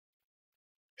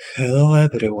Hello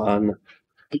everyone.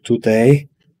 Today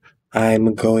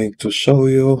I'm going to show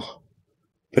you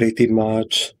pretty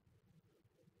much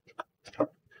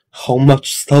how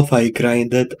much stuff I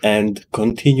grinded and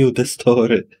continue the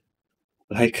story.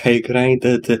 Like I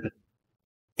grinded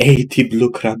 80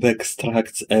 blue crab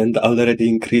extracts and already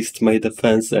increased my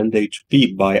defense and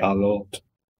HP by a lot.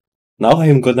 Now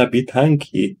I'm gonna be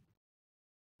tanky.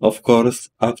 Of course,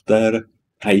 after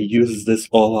I use this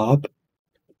all up,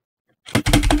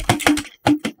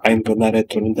 I'm gonna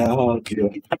return the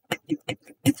audio.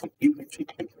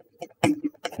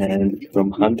 And from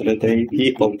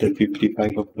 180 of the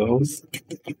 55 of those,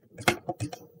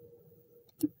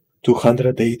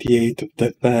 288 of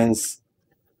defense.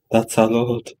 That's a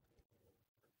lot.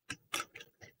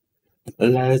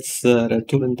 Let's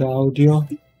return the audio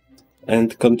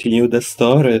and continue the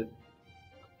story.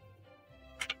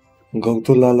 Go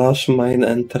to Lalash mine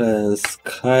entrance.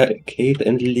 Kate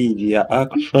and Lydia.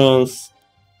 Actions.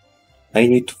 I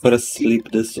need to first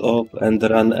sleep this off and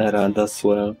run errand as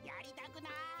well.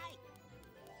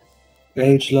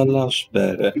 Page Lalash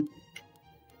Berry.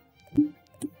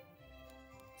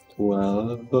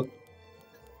 12.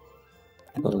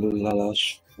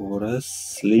 Lalash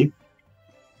Forest. Sleep.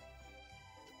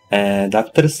 And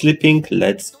after sleeping,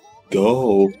 let's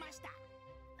go.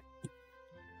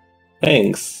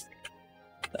 Thanks.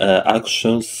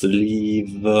 Actions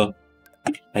leave.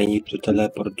 I need to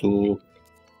teleport to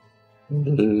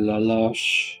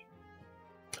Lalash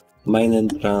mine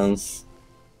entrance.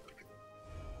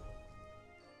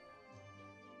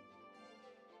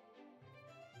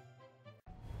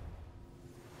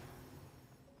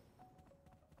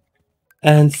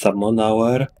 And summon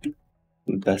our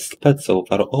best pet so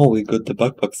far. Oh, we got the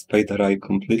backpack spider. I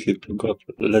completely forgot.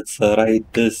 Let's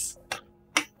write this.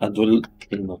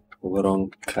 No,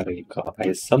 wrong Karika.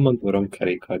 I summoned wrong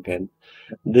Karika again.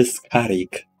 This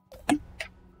Karik.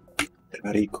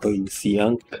 Kariko is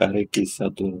young, Karik is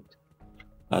adult.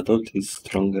 Adult is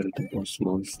stronger than most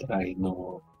monster I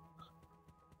know.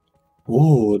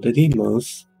 Oh, the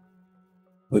demons.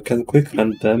 We can quick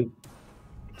hunt them.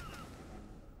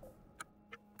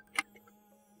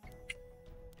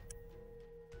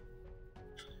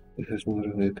 Because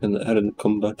we can earn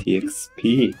combat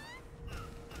EXP.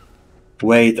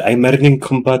 Wait, I'm earning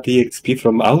combat EXP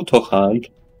from auto hunt.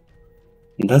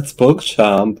 That's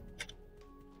PogChamp.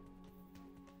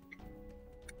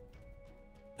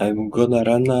 I'm gonna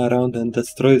run around and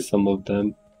destroy some of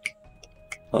them.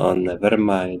 Oh, never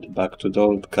mind. Back to the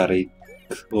old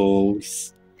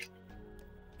Karikos.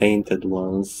 Painted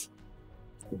ones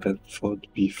that fought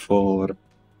before.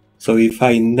 So if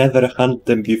I never hunt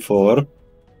them before...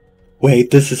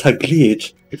 Wait, this is a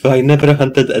glitch. If I never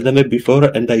hunted enemy before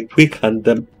and I quick hunt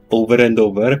them over and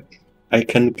over, I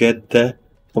can get the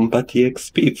combat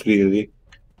EXP freely.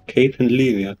 Kate and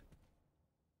Livia.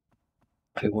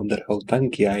 I wonder how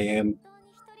tanky I am.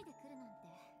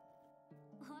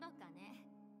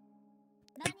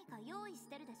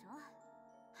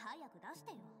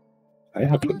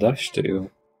 早く出してよ。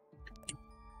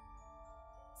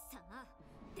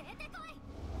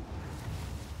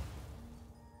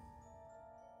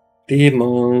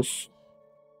Demons.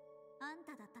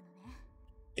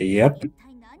 Yep.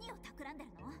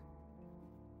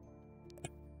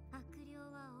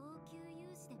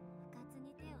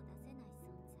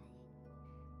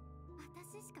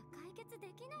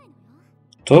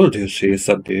 Told you she is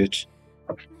a bitch.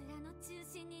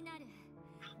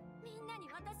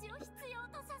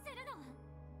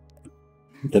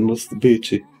 The most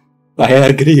bitchy. I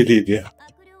agree, Livia.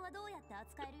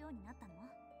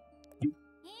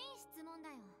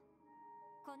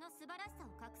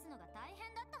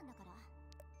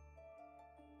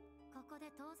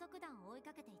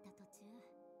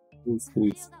 Who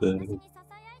is there?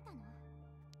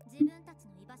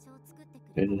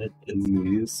 I let them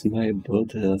use my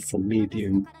body as a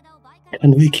medium.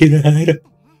 Can we kill her?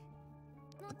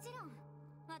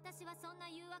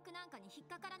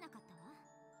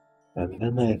 And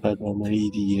then I had an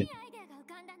idea.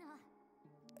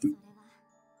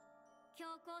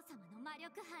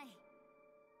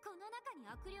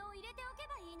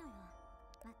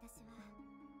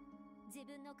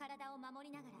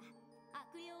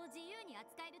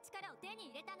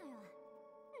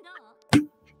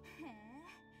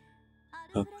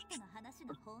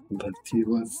 But he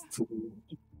was too...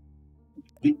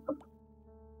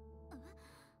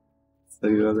 So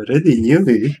you already knew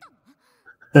me?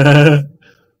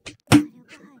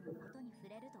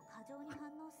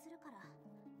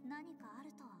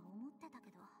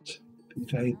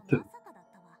 Right.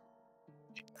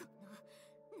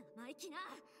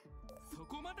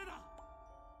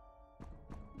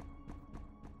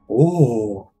 お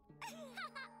お。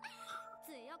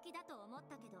強気だと思っ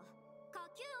たけど、下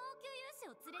級王級勇士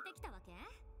を連れてきたわけ？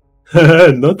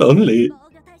 Not only 防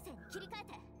御体制に切り替え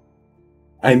て。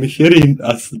I'm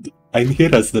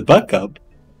here as the backup.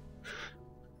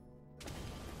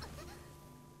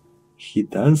 He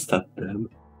danced at them.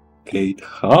 Kate,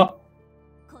 huh?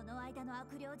 この間の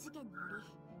悪霊事件により、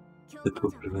 The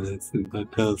permanence in the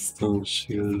Gallstone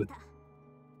shield.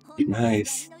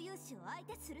 Nice. の勇士を相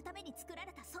手するために作ら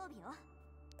れた装備よ。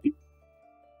そ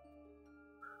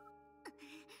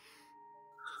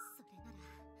れな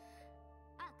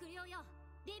ら悪霊よ、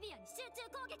リビアに集中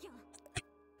攻撃を。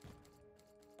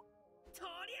と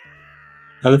り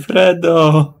ゃ Alfredo! アルフレッド、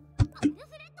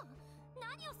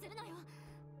何をするのよ。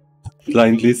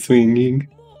 Blindly swinging.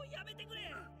 もうやめてくれ。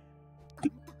あん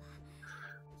たは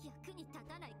役に立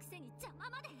たないくせに邪魔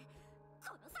まで。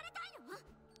殺されたいの？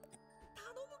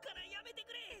頼むからやめてく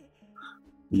れ。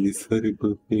 These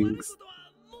horrible 悪い things. ことは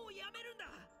もうやめるんだ。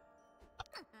あ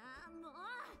あ、もう。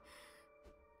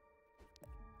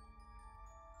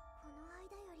この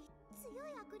間より強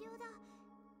い悪霊だ。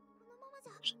このままじ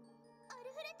ゃアル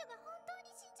フレッドが本当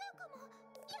に死んじゃうかも。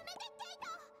やめて、ケイト。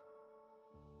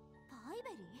バイ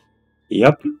ベリー？ Yep. あ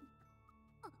んた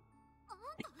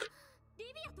リ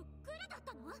ビアとグルだっ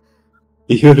たの？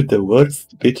 You're the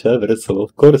worst bitch ever, so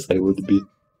of course I would be. アルフレ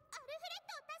ッ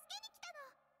ドを助けに来たの。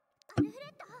アルフレ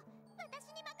ッド、私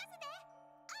に任せて。あ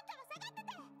んたは下がって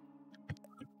て。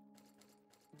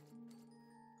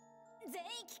全員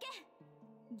聞け。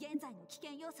現在の危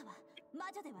険要素は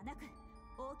魔女ではなく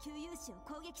王級勇士を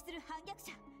攻撃する反逆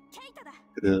者ケイトだ。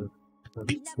 Yeah.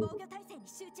 みんな防御体制に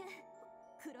集中。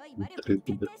黒い魔力を徹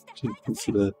底して排除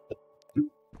す Jesus る。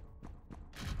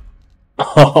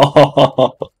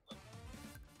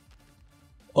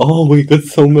 Oh, we got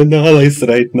so many allies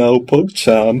right now,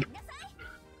 PogChamp.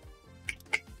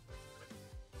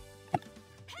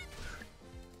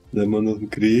 Demon of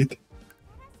Greed.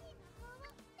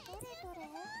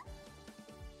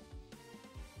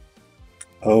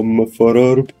 For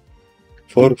orb.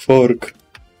 For fork.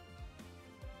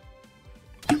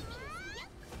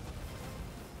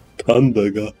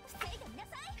 Pandaga.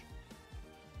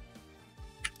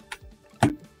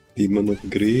 Demon of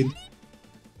Greed.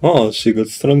 Oh, she got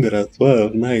stronger as well.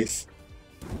 Nice.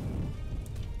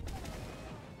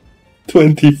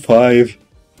 25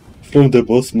 from the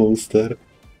boss monster.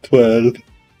 12.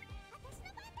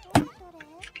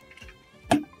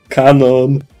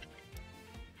 Cannon.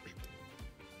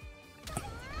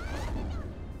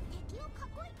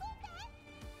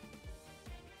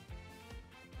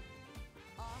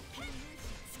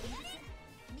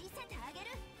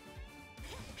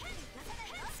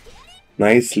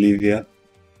 Nice, Livia.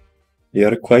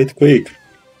 You're quite quick.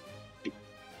 あ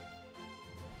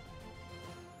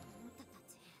んたた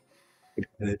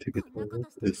ち I to get こん all なこ of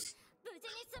として無 this. 事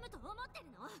に済むと思ってる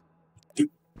の？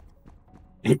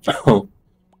 Oh,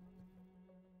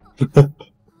 私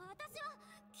は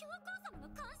教皇様の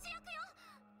監視役よ。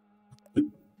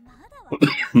まだわかん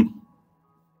ない。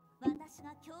私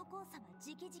が教皇様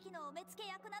直々のお目付け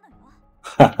役なのよ。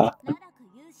ララク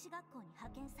有志学校に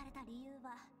派遣された理由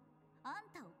はあん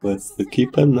たを監 was 視 to する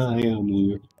keep ため。 an eye on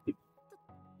you. どう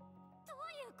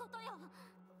いうことよ。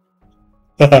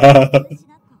有志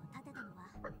学校を建てたのは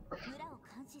村を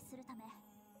監視するため。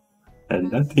 And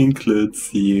that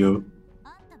includes you.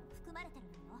 あんたも含まれてる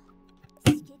のよ。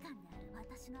指揮官である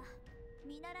私が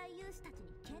見習い勇士たち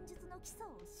に剣術の基礎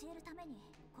を教えるために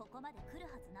ここまで来る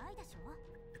はずないでしょ。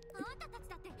あんたたち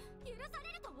だって許さ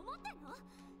れると思ってんの？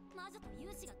魔女と勇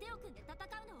士が手を組んで戦う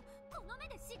のをこの目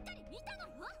でしっかり見たの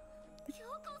よ。教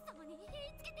皇様に言い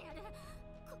つけてやる。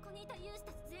ここにいた勇士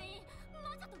たち全員魔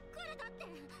女とグルだって。ち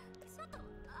ょっと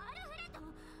アルフレッド、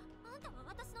あんたは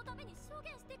私のために証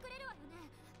言してくれるわよね。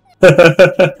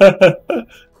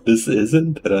This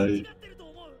isn't right.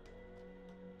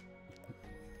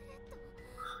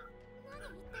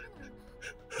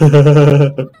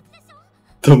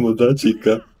 友達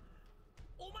か。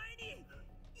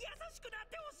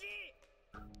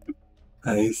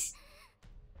Nice.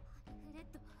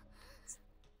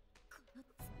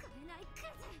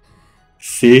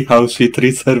 See how she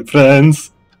treats her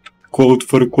friends? Quote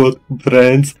for quote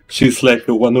friends. She's like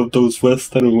one of those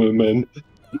Western women.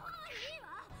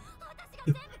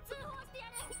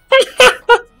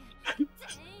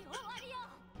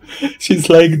 She's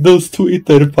like those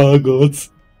Twitter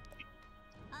pagods.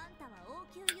 あんたは王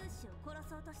宮勇士を殺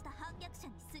そうとした反逆者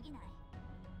に過ぎない。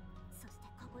そして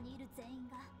ここにいる全員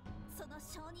がその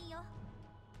証人よ。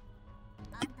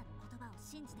あんたの言葉を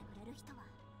信じてくれる人は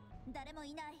誰も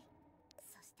いない。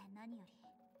そして何より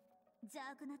邪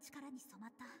悪な力に染ま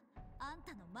ったあん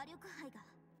たの魔力杯が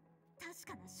確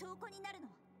かな証拠になるの。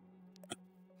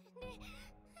リビ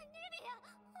ア、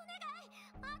お願い。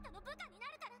あんたの部下にな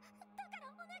るから。だから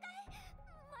お願い。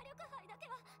魔力杯だけ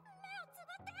は目をつ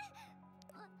ぶって。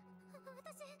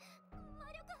私、魔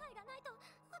力杯がないと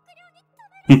悪霊に食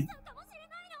べられちゃうかもしれ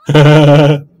な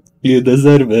いの。You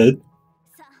deserve it.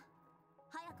 さあ、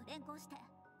早く連行して。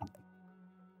本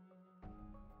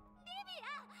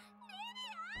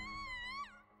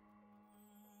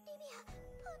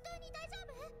当に大丈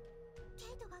夫？ケ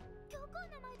イトが教皇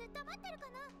の前で黙ってるか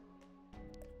な？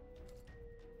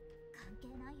関係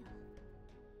ないよ。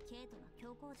ケイトが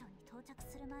教皇城に到着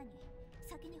する前に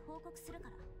先に報告するか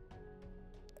ら。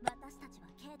私たちは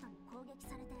ケイトに攻撃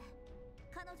されて、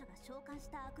彼女が召喚し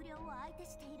た悪霊を相手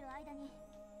している間に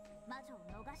魔女を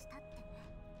逃したってね。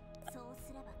そう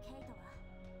すればケイトは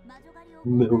魔女狩りを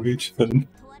問わ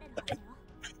れるはずよ。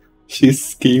She's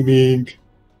scheming.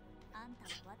 あんた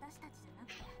は私たちじゃな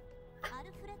くてアル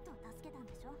フレッドを助けたん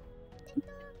でしょ。ま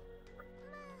あ、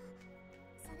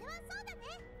それはそうだね。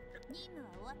任務は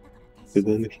終わったから撤収。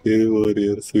 Then here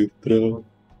warriors withdraw.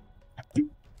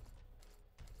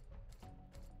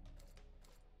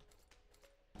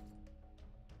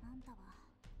 あんたは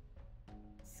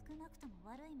少なくとも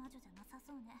悪い魔女じゃなさ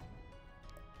そうね。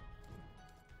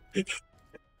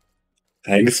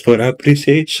Thanks for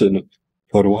appreciation.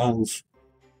 For once.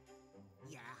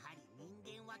 やはり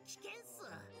人間は危険っす。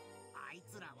あい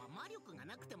つらは魔力が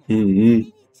なくても、うんうん。それ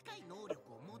に近い能力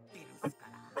を持ってるっすか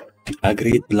ら。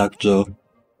Agreed, Blackjaw. 小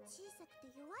さく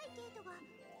て弱いケイトが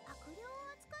悪霊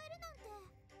を扱えるなんて。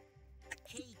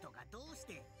ケイトがどうし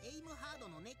てエイムハード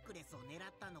のネックレスを狙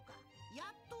ったのか、や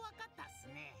っとわかったっす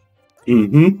ね。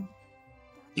Mm-hmm.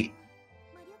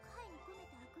 魔力杯に込め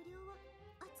た悪霊を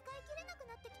扱いきれなく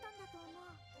なってきたんだと思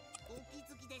う。お気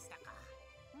づきでしたか。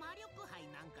魔力杯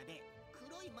なんかで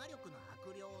黒い魔力の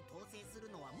悪霊を統制す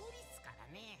るのは無理っすから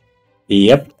ね。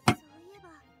Yep. そういえば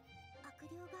悪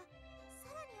霊がさ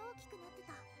らに大きくなって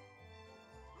た。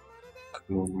まるで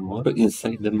More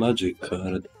inside the magic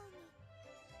card. だから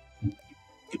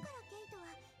ケイトは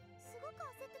すごく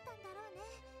焦ってたんだろうね。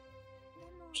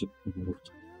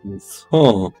でも So,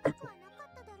 悪くはなか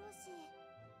っただろうし。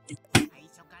最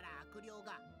初から悪霊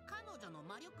が彼女の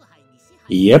魔力杯に支配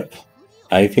yep.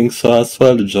 I think so as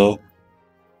well, Joe.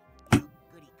 ゆっ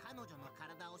くり彼女の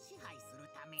体を支配する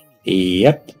ために。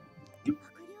Yep. 悪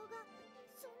霊が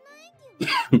そんな演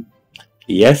技を。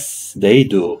Yes, they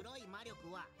do. 黒い魔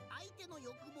力は相手の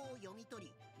欲望を読み取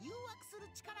り誘惑する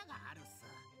力があるっす。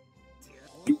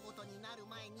大事になる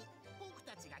前に僕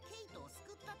たちがケイトを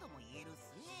救ったとも言えるっ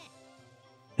すね。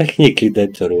 Technically,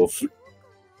 that's a roof. そうかな。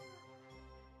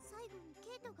最後に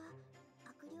ケイトが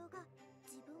悪霊が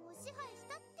自分を支配し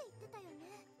たって言ってたよ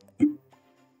ね。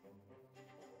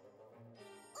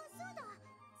あ、そうだ。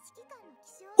指揮官の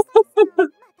気象再生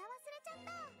をまた忘れちゃっ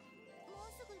た。も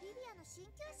うすぐリビアの進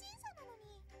級審査なの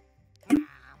に。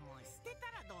ああ、もう捨てた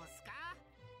らどうすか。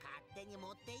勝手に持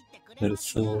って行ってくれま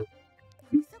すよ。 So,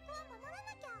 約束は守ら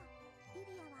なきゃ。リ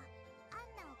ビアはア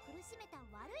ンナを苦しめた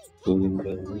悪いケイトが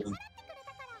追い払ってくれ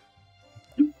たから。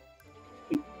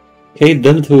Kate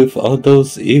dealt with all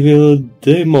those evil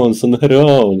demons on her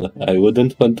own. I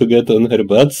wouldn't want to get on her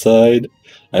bad side.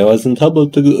 I wasn't able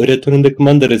to return the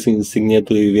commander's insignia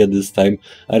to Livia this time.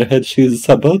 I heard she is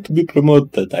about to be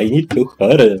promoted. I need to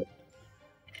hurry.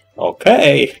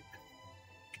 Okay.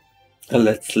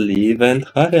 Let's leave and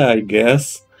hurry, I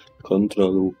guess.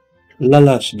 Control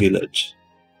Lalash village.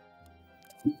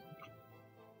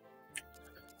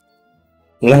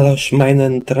 Lalash mine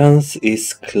entrance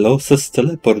is closest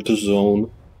teleport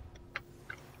zone.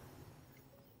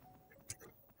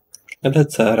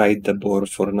 Let's ride the board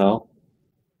for now.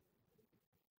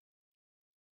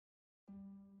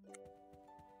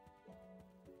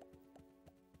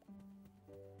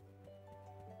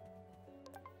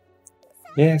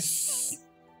 Yes.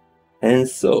 And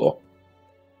so,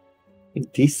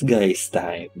 this guy's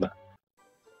time.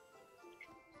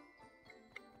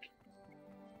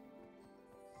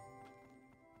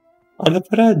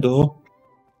 Alfredo?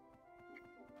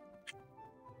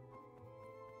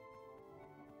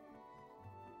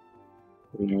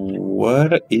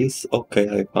 Where is... Okay,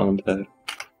 I found her. 悪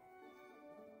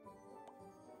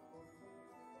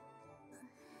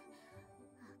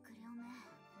霊め、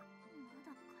まだ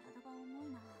体が重い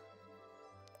な。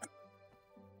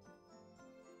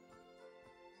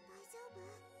大丈夫？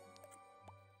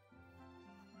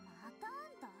またあ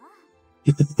んた？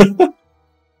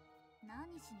何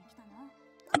しに来たの？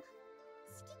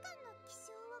指揮官の気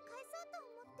象を返そうと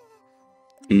思って。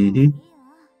Mhm. いいよ。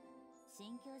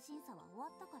進級審査は終わっ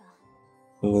たから。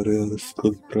 Warrior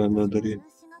School Primary. 修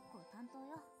士学校担当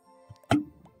よ。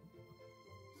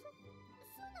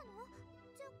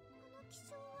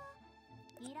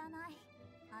いらない。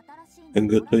新しい I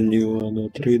got a new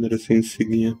trainer's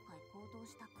insignia. 高騰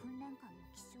した訓練官の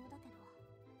気象だけど。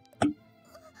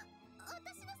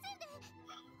私のせいで。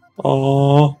あ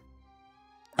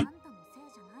あんたのせい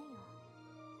じゃないよ。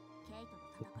ケイト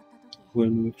と戦った時。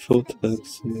when we fought back,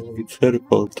 it's her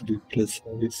fault to be precise.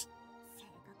 正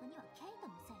確にはケイト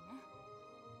のせい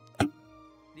ね。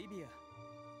リビア、ジ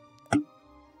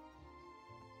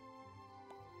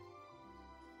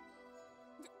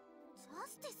ャス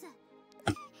ティス。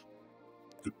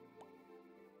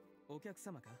お客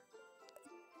様か？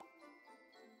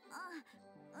あ、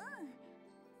うん。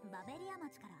バベリア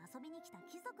町から遊びに来た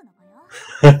貴族の子よ。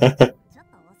ちょっ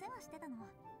とお世話してたの。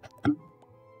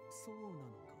そうなの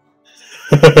か。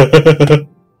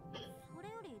それ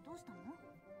よりどうしたの？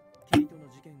ケイトの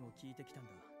事件を聞いてきたんだ。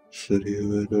それ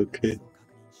はだけ。そう確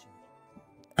認しに。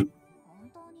本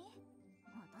当に？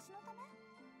私のため？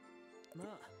ま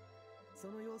あ、そ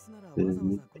の様子ならわざわざ来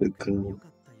なくてもよか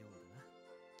ったようだ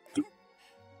な。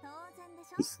当然で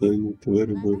しょ。 Assignment to 私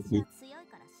Verbal は強い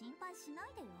から心配しな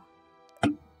いでよ。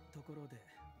ところで、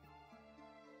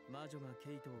魔女が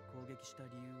ケイトを攻撃した理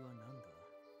由は何だ？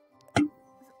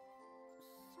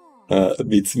そう。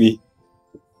 Beats me.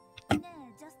 ね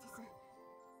え、ジャスティス。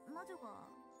魔女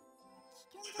が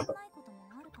危険じゃないことも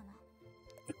あるかな？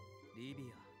リビ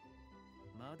ア、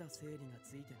まだ整理が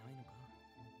ついてないのか？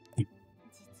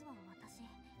実は私、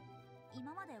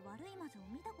今まで悪い魔女を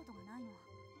見たことがないの。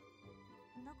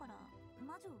だから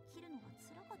魔女を切るのが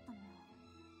辛かったのよ。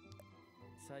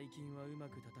最近はうま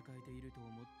く戦えていると思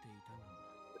っていたが、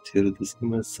 Here to see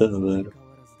my 相 server. 変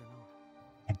わらずだな。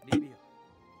リビア、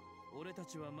俺た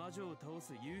ちは魔女を倒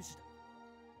す勇士だ。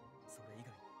それ以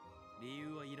外、理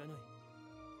由はいらない。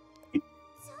ちょ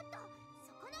っと、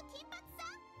そこの金髪さ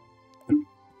ん。悪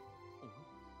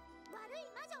い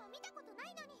魔女を見たことな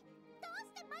いのに、どう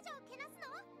して魔女をけなす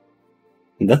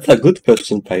の？ That's a good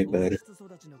question, 王 Piper. 室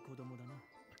育ちの子供だな。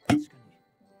確かに、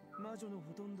魔女の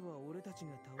ほとんどは俺たち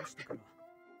が倒してから、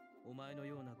お前の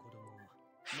ような子供は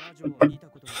魔女を見た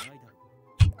ことがないだろう。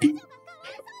魔女がかわ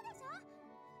いそうでしょ？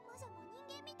魔女も人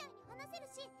間みたいに話せる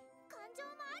し、感情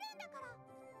もあるんだから。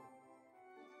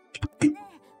ね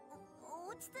え、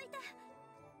落ち着いて。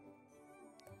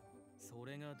そ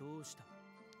れがどうした？ム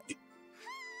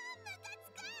カ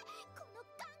つく！この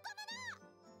頑固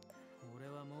者！俺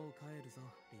はもう帰るぞ、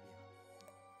リビ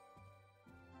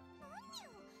何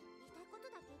よ、言いたいこと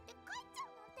だけ言って帰っちゃ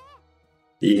うなんて。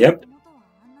 Yep. 元は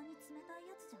あんなに冷たい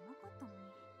やつじゃなかったのに。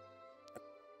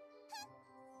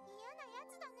嫌なや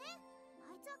つだね。あ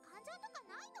いつは感情とか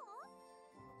ないの？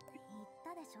言っ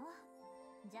たでしょ。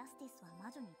ジャスティスは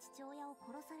魔女に父親を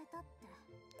殺されたって。いや、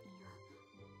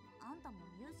あんたも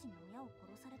勇士に親を殺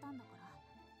されたんだから、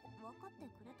分かって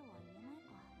くれとは言えない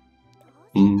か。ど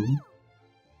うせだよ。も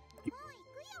う行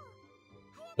くよ。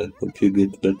 I hope you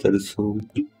get better soon.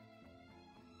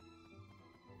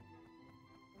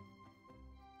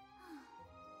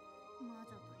 魔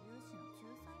女と勇士の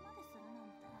仲裁までするなん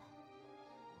て。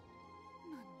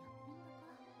何や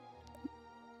ってんだか。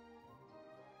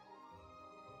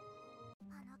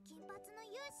あの金髪の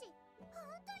勇士、ほん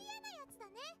と嫌なやつだ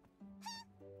ね。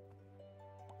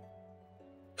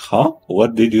 Huh?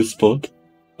 What did you spot?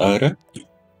 Ara?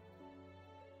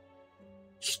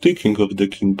 Speaking of the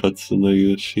Kinpatsu no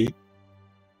Yoshi, あっ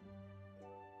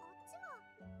ちは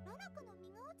ラナクの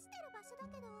実が落ちてる場所だ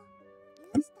けど、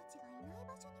勇士たちがいない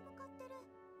場所に向かってる。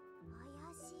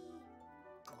怪し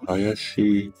い。怪し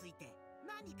い。ついて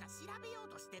何か調べよう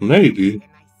としてる Maybe. かもしれ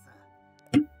ないっす。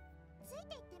つい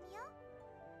て行ってみよ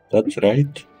う。 That's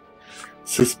right.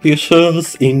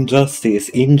 Suspicious injustice.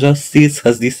 Injustice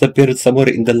has disappeared somewhere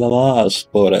in the Lavage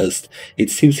forest. It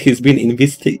seems he's been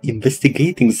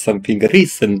investigating something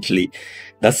recently.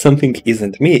 That something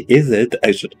isn't me, is it?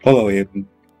 I should follow him.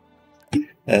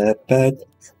 Pet,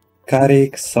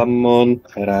 Carrick, summon,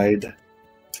 ride.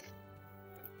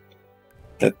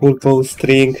 Pull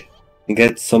bowstring,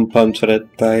 get some punch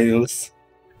rat tails.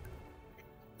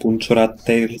 Punch rat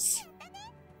tails.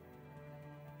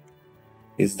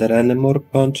 Is there any more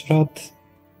punch rat?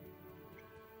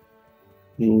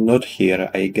 Not here,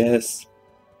 I guess.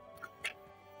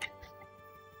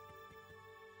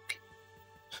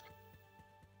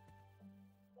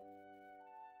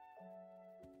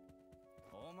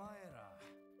 お前ら、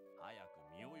早く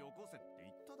身をよこせって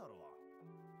言っただろう。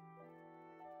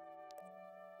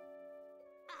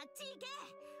あっち行け。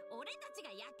俺たちが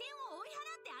野犬を追い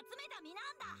払って集めた実な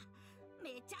んだ。め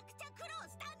ちゃくちゃ苦労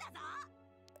したんだぞ。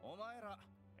お前ら、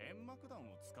煙幕弾を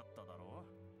使っただろ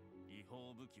う。違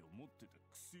法武器を持ってたく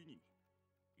せに。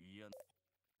いや、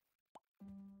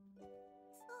そ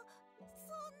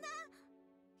んな、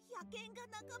や犬が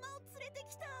仲間を連れて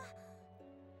きた。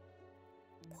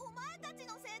お前たち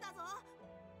のせいだぞ。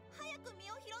早く身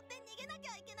を拾って逃げなき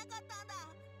ゃいけなかったんだ。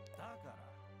だから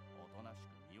おとなしく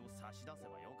身を差し出せ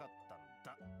ばよかったん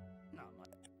だ。名前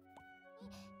行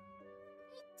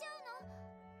っちゃうの？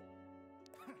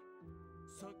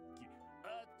さっき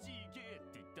あっち行けっ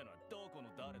て言ったのはどこの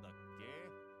誰だっけ？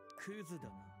クズだ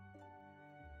な。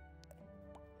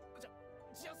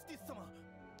ジャスティス様。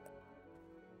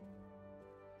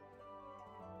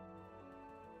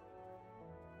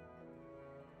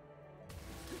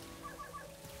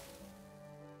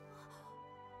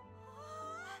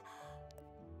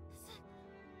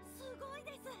すごい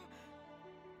です。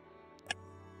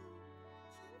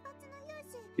金髪の勇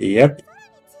士、 Yep. さら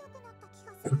に強くなった気がす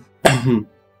る。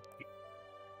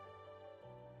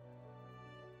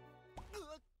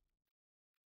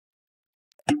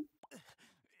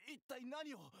一体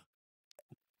何を？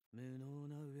無能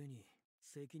な上に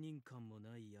責任感も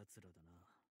ない奴らだな。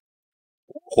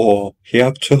 Oh, he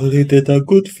actually did a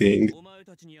good thing. お前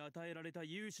たちに与えられた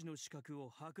勇士の資格を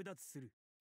剥奪する。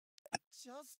ジ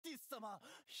ャスティス様、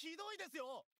ひどいです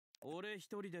よ。俺一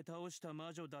人で倒した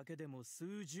魔女だけでも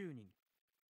数十人。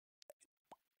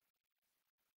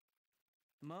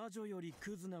魔女より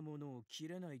クズなものを切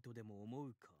れないとでも思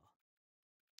うか？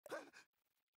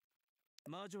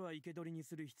魔女は生け捕りに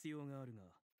する必要があるが、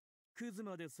クズ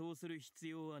までそうする必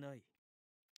要はない。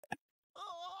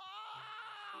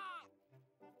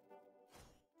本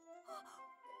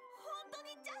当に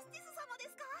ジャスティス様で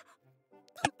すか？と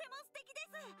っても素敵です。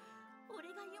俺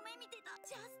が夢見てた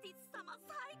ジャスティス様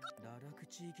最高。堕落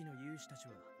地域の勇士たち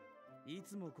はい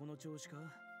つもこの調子か？は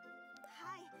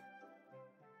い。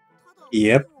ただ、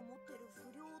 Yep. を持ってる不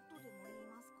良とでも言い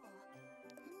ますか。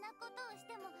そんなことをし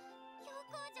ても教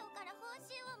皇城から報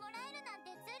酬をもらえるなん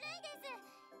てずるいで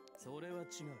す。それは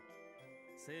違う。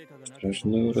成果がなく There's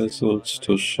no results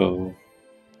to show.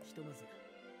 ひとまず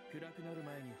暗くなる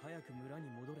前に早く村に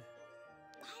戻れ。は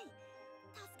い。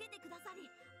助けてくださり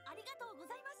ありがとうご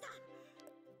ざいました。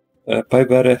I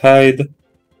better hide.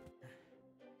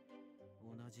 同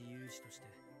じ勇士として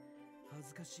恥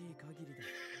ずかしい限りだ。い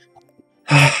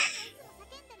つも叫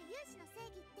んでる勇士の正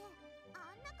義って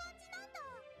あんな感じなんだ。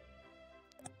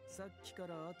さっきか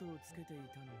ら後をつけてい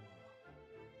たのは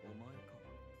お前か？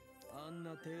あん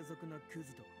な低俗なク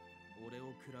ズと俺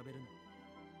を比べるな。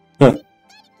聞い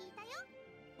たよ。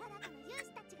ララクの勇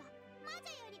士たちが魔女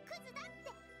よりクズだっ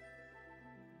て。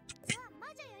じゃあ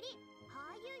魔女より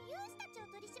ああいう勇士たちを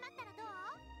取り締まったらどう？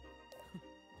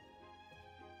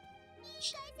言い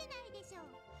返せないでしょ。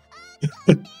あ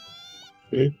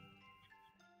ー、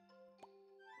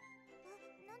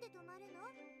なんで止まるの？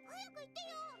早く言って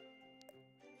よ。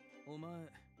お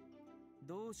前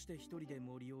どうして一人で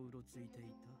森をうろついてい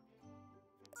た？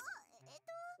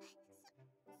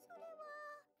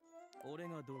俺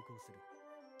が同行す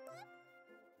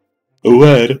る。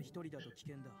 Where? 一人だと危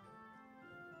険だ。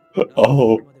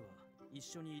 Oh. までは一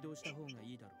緒に移動した方が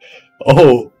いいだろ Oh.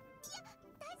 う。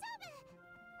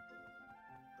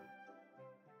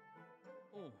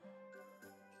おう。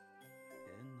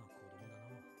変な子供だな。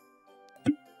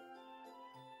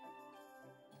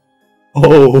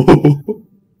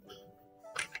 Oh.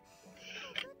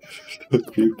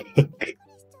 Okay, back.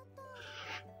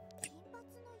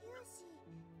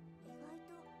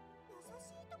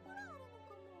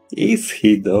 Is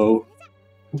he though?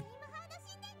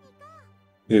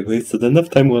 We wasted enough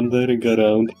time wandering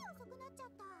around.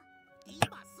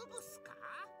 今すぐっすか？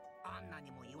あんな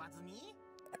にも言わずに。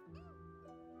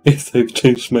 Yes, I've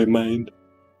changed my mind.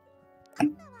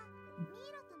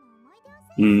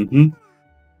 Mm-hmm.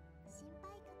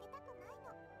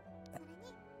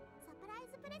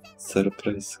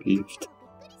 Surprise gift.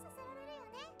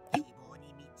 希望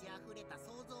に満ち溢れた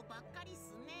想像ばっかりっ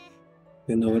すね。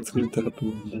 You know what's going to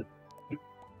happen.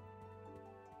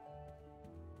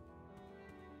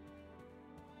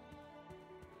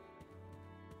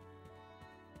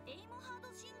 エイモハード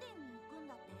神殿に行くん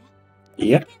だって。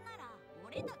 Yep. 危険なら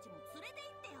俺たちも連れて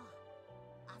行ってよ。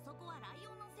あそこはライ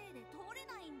オンのせいで通れ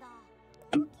ないんだ。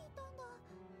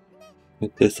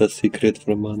 It is a secret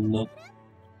from Anna. なんで？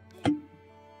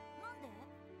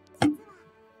実は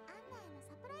アンナへの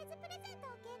サプライズプレゼント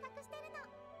を計画してるの。サ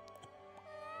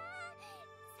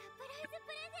プライズ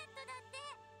プレゼントだって。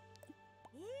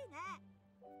いいね。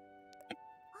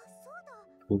あ、そうだ。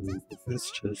 Oh,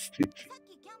 it's just it. さっ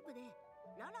きキャンプで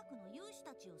ララクの勇士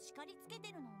たちを叱りつけ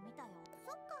てるのを見たよ。そ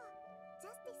っか。ジ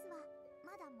ャスティスは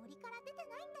まだ森から出て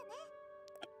ないんだね。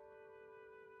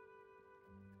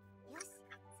よし。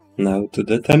それ Now to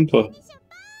the temple. に出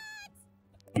発。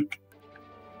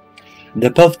 The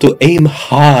path to aim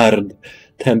hard.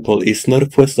 temple is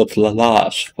northwest of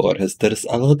Lalash Forest. There's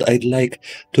a lot I'd like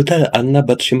to tell Anna,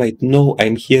 but she might know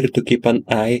I'm here to keep an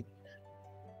eye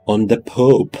on the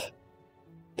Pope.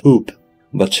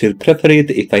 But she'll prefer it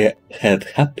if I had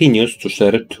happy news to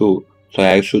share too. So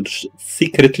I should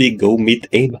secretly go meet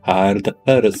Aimhard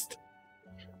first.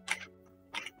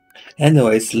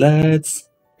 Anyways, let's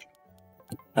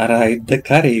ride the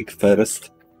Carrick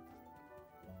first.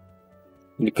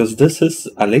 Because this is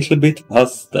a little bit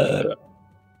faster.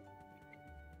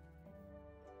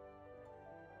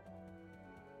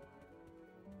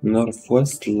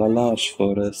 Northwest Lalash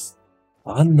Forest.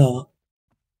 Anna.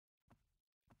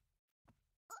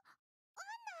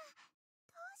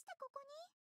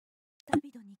 ダビ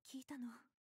ドに聞いたの。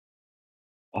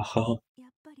あは。やっ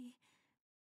ぱり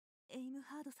エイム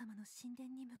ハード様の神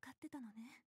殿に向かってたの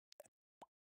ね。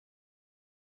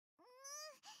秘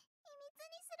密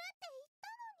にするって言った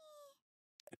の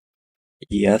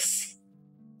に。Yes.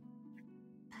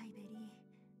 パイベリー、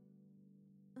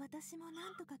私も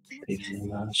なんとか気持ちを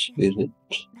Lalash 整理 Village.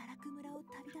 して奈落村を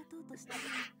旅立とうとしてる。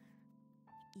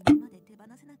今まで手放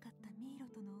せなかったミイロ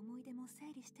との思い出も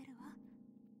整理してるわ。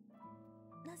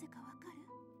なぜかわかる？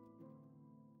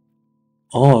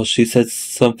 Oh, she said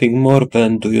something more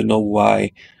than do you know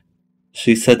why?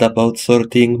 She said about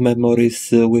sorting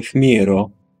memories with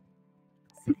Miro.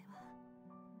 それは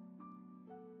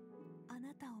あ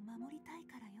なたを守りたい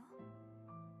からよ。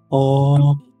 Oh, 言い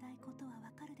たいことはわ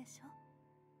かるでしょ？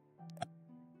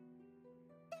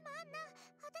でもアンナ、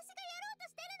私がやろうと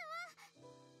してるの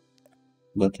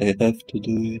は but I have to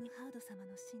do エイ it. ムハード様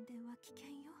の神殿は危険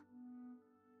よ。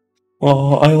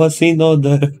 Oh, I was in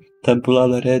other temple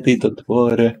already, don't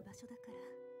worry. 場所だか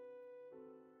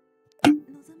ら。望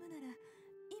むなら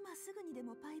今すぐにで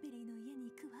もパイベリーの家に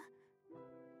行くわ。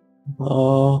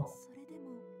 Oh, それで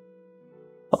も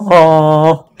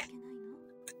oh, いけない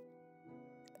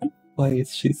の？ why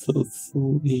is she so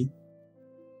sweet?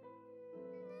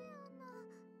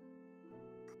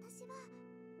 私は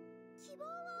希望を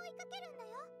追いかけるんだ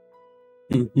よ。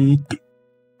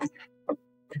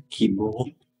 希望。森の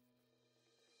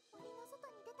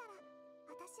外に出たら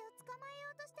私を捕まえよ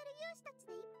うとしてる勇士たち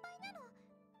でいっぱいなの。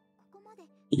ここまで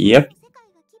Yep. 世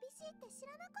界が厳しいって知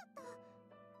らなかった。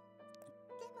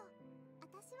でも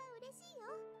私は嬉しいよ。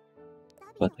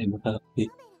ダビド、 But I'm happy.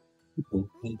 ノ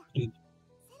ベル、 Okay.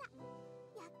 セラ、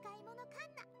厄介者カン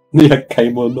ナ。 厄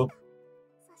介者。そ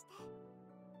して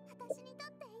私にと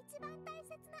って一番大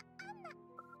切なアンナ。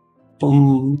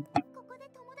ここで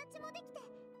友達もできて新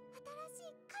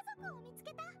しい家族を見つ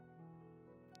けた。隠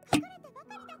れてば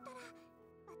かりだったら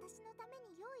私のため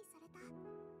に用意されたこ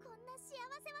んな幸せ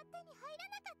は手に入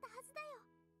らなかったはずだよ。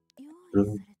用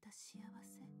意された幸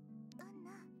せ。アン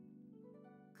ナ、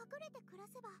隠れて暮ら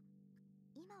せば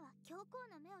今は強硬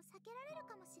な目を避けられる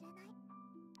かもしれない。で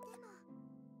も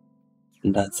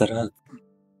That's right.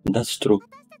 That's true. 私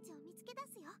たちを見つけ出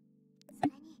すよ。それ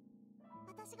に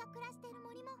私が暮らしている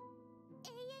森も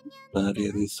永遠にあんな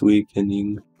Barrier is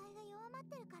weakening. 結界が弱まっ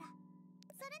てるから。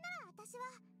それなら私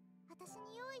は私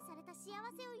に用意された幸せを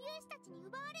勇士たちに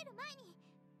奪われる前に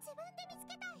自分で見つ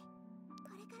けたい。こ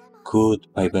れからも Good,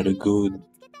 I もっと very いいものを good. 見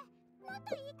つけてもっ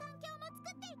といい環境も作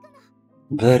っていくの。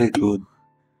 Very good.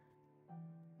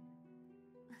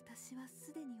 私は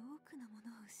すでに多くのも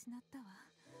のを失ったわ。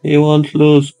 You won't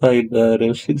lose, Piper.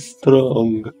 She's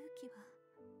strong. 勇気は。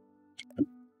アン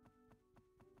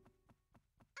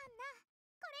ナ、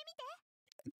これ見て。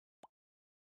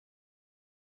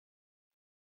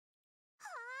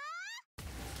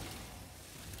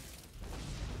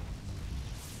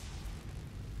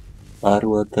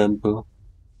 Arwa Temple. そ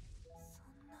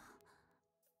んな、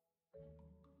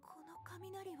この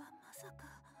雷はまさ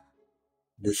か。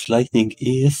 This lightning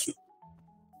is.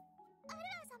 アルア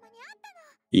様に会ったの。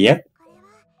 Yep. これは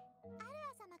アル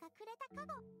ア様がくれたカ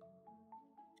ゴ。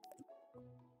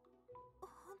本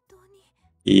当に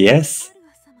Yes. アル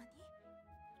ア様に。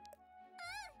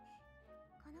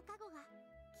このカゴが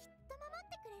きっと守っ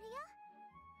てくれるよ。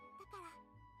だから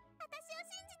私を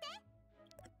信じて。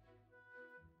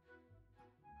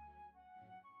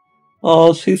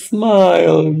 Oh, she smiled.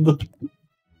 そうね。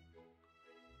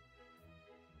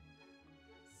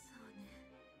それ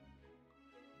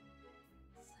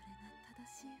が正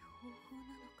しい方法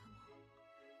なのかも。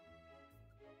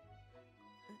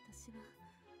私は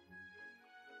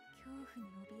恐怖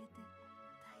に怯えて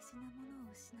大事なもの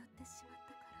を失ってしまっ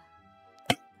たから。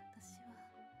私は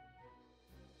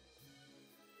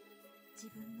自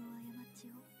分の過ち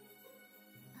を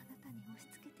あなたに押し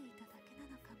付けていただけな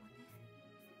のかもね。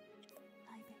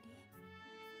パイベリー、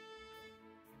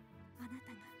あな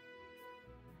たが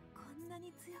こんな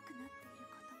に強くなっている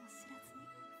ことも知らずに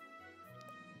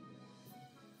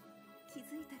気づ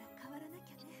いたら変わらな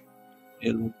きゃね。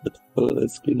Yeah, but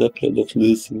has been a kind of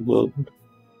losing mode.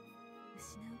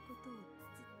 失うことをず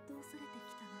っと恐れて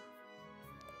きたの。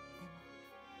でも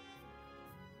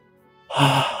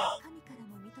Ah, 神から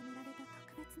も認められた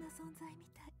特別な存在み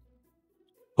たい。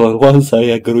 for once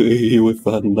I agree with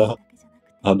Anna だけじゃな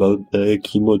くて about the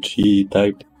kimochi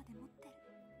type 心まで持ってる。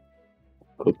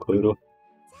 kokoro. ア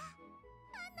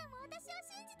ンナも私を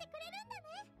信じてくれるんだね。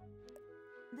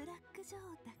ブラック女王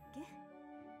だっけ？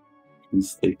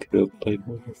 Please take care of my よ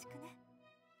mom. ろしくね。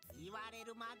言われ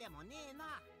るまでもねえ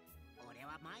な。俺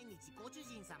は毎日ご主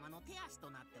人様の手足と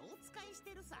なってお使いし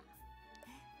てるさ。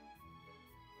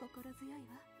心強い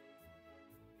わ。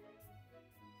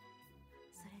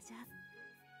それじゃあ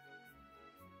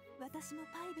私も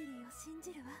パイベリーを信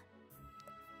じるわ。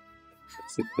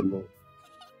 Sick to know. あり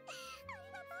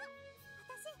がとう。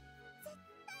私絶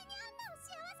対にアンナを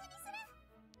幸せにする。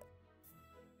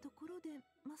ところで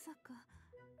まさか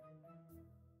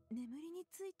眠りに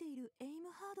ついているエイム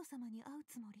ハード様に会う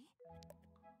つもり？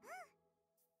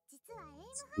実は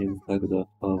エイムハード様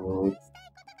In fact, お願いしたい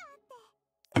ことがあっ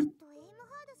て、きっとエイム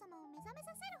ハード様を目覚めさ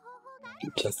せる方法があ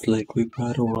る。 just like with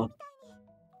Paroma.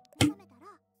 目覚めた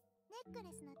らネック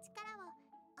レスの力を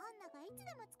アンナがいつ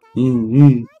でも使えるようにお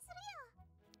願いするよ。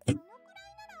そのくら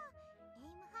いならエ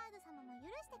イムハード様も許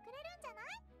してくれるんじゃな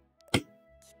い？きっ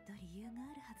と理由が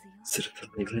あるはずよ。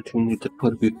 Certainly letting me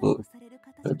depart people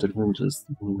rather than just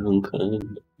mankind. それな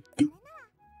ら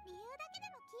理由だけで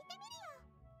も聞いてみるよ。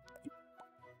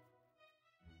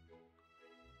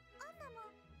アンナも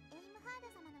エイムハード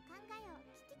様の考えを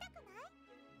聞きたくな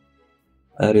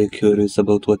い？ Are you curious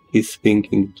about what he's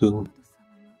thinking ハー too? ド様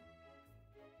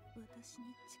が私に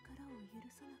力を許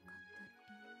さなかった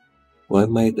理由。 Why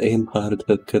might Aimhard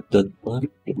have kept that mark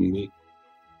from me?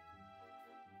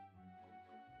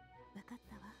 わかっ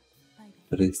たわ、バイ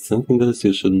ベ There リー。 is something else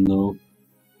you should know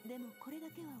でもこれだ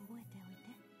けは覚えて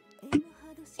おいて。エイムハ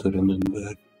ード to 神殿に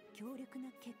remember. 強力な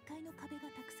結界の壁が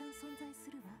たくさん存在す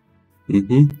るわ。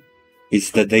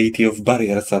 It's the deity of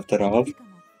barriers after all. しかも、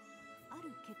あ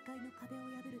る結界の壁を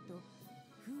破ると、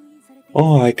封印されている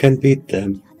Oh, I can beat 解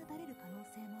them. き放たれる可能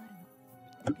性もあるの。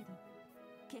だけど、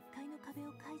結界の壁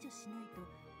を解除しないと、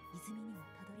泉には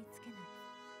たどり着けない。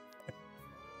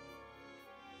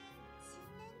神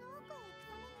殿の奥へ行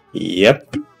くためには、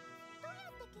 Yep. どうや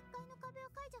って結界の壁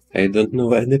を解除す I るの？ don't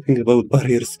know anything about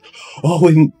barriers. Oh,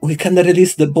 we can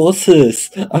release the bosses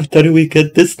after we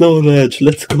get this knowledge.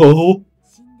 Let's go.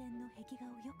 神殿の壁画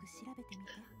をよく調べて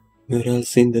みて。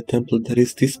 Murals in the temple. There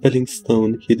is dispelling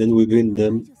stone hidden within 解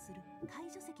them. 除する解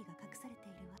除石が隠されて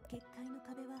いるわ。結界の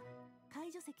壁は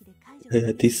解除石で解除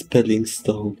できる。 Dispelling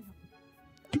stone.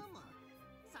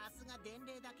 さすが伝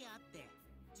令だけあって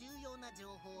重要な情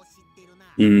報を知ってるな。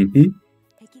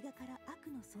壁画から悪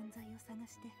の存在を探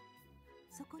して、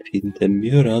そこ In the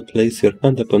mural, place your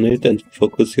hand upon it and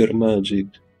focus your magic.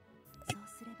 そう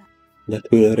すれば That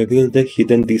will reveal the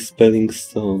hidden dispelling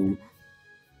stone.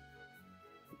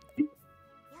 よ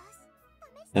し、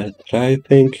 I'll try.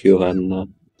 Thank you, Anna. い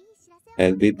い知らせ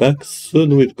を。 I'll be back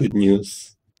soon with good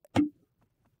news. それじゃあ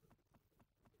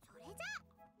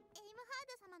エイムハー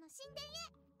ド様の神殿へ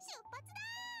出発だ。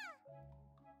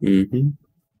バイベリー。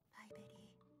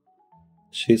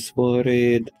 She's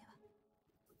worried.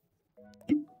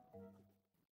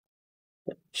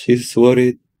 She's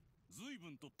worried. 随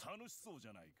分と楽しそうじ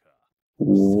ゃないか。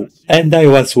 And I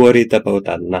was worried about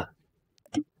Anna.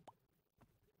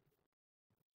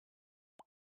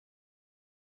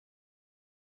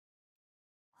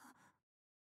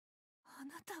 あ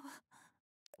なたは。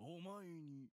お前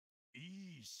に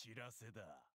いい知らせ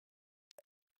だ。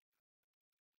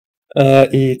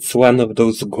It's one of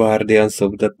those guardians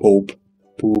of the Pope.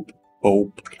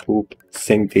 Pope.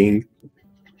 Same thing.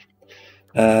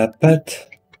 But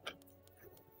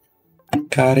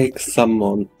Karik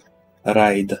summon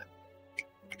Ride.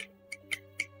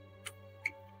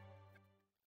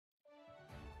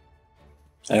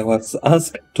 I was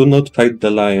asked to not fight the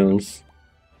lions.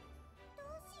 ど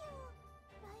うしよ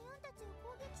う。ライオンたちを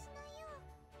攻撃しないよう。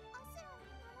アスランに頼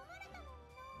まれたのに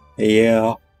な。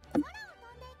 Yeah, 空を飛んでいこっ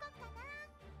か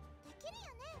な。できる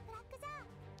よね、ブラックザー。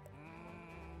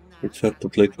 it's hard to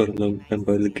play for a long time,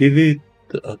 but I'll give it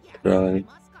a try.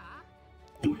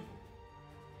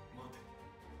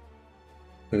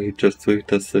 Wait, just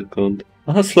wait a second.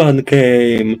 Aslan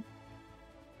came!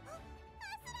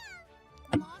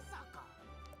 まさか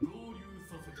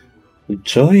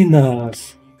Join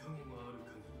us!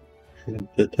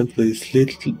 The temple is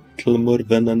little more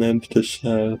than an empty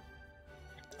shell.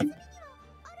 アルア様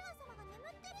が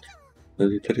眠ってるじゃん。 I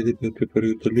literally didn't prepare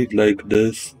you to lead like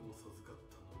this.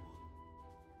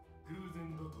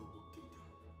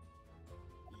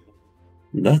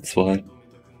 That's why. 認めたく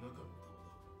なかった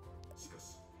のだ。しか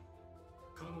し、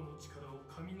カノの力を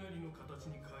雷の形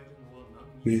に変えるのは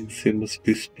何に Means せ he よ must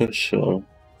be special. それだ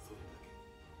け。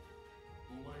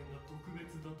お前が特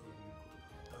別だということ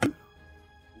だ。だから、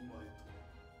お前と、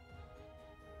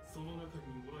その中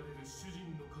におられる主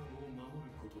人の勘を守る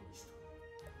ことにした。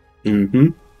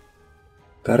Mm-hmm.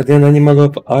 Guardian animal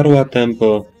of Arwa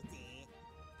Temple.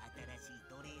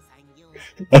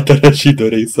 新しい奴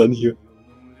隷産業 Atarashi Dorei-san you.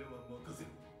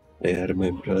 They are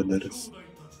my brothers.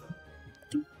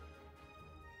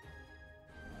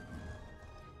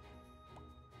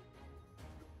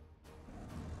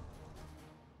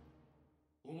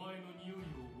 お前の匂いを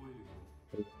覚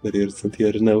えるよ。 Warriors and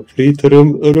here now free to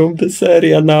roam this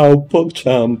area now,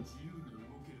 PogChamp. 自由に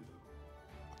動けるだ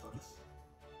ろう。ただし、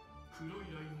黒い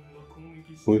ライオンは攻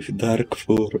撃して With dark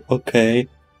fur, okay.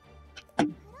 黒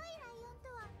いライオ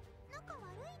ンとは仲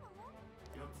悪いの？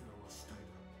奴らは死体だ。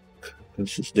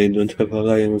 Because they don't have a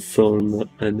lion soul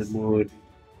anymore.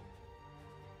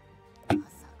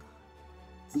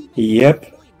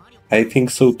 Yep, I think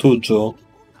so too, Joe.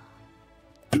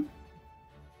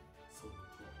 そのと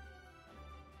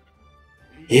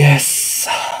Yes!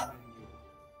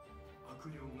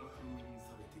 悪霊が封印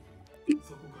されている。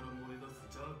そこから漏れ出す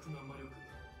邪悪な魔力が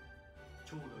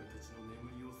兄弟たちの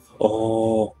眠りを覚ま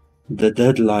Oh, the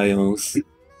dead lions. 大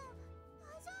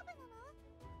丈夫なの？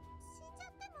死んじゃっ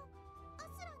てもアスランの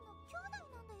兄弟なん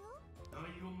だよ。ラ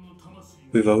イオンの魂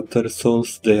が Without their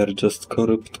souls, they are just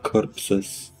corrupt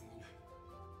corpses.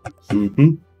 Mm-hmm.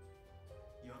 奴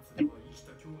らは生き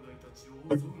た兄弟たちを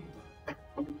襲うのだ。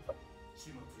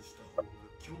始末した方が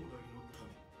兄弟のた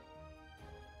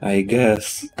め。 I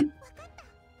guess.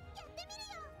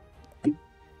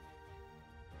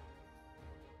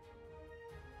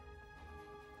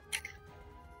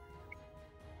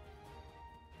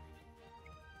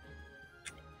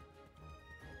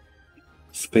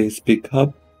 Space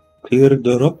pickup. Clear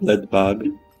the droplet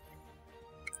bag.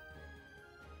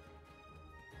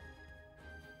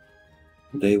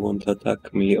 They won't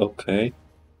attack me, okay.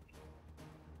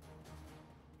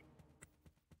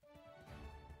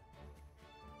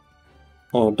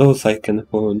 Oh, those I can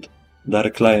hold.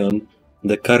 Dark Lion.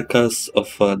 The carcass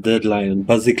of a dead lion,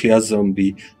 basically a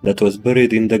zombie that was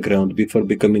buried in the ground before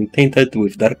becoming tainted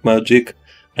with dark magic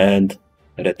and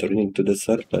returning to the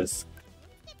surface.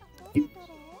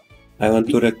 I want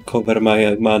to recover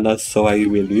my mana, so I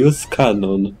will use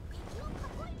Cannon.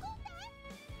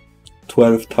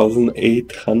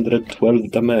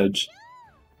 12,812 damage.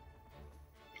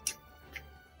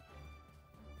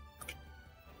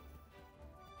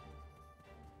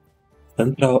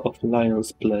 Central of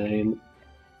Lion's Plane.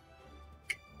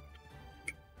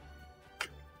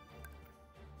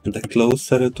 The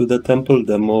closer to the temple,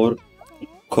 the more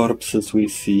corpses we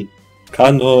see.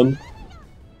 Cannon!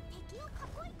 敵を囲い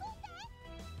込ん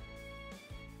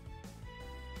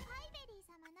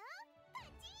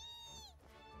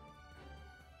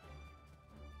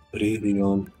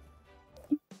で。 Brilliant.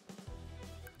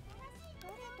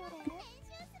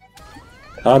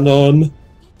 Cannon!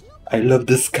 I love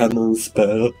this cannon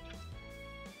spell.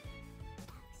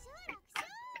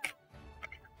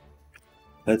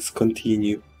 Let's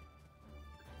continue.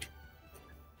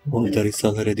 Oh, there is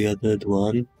already a dead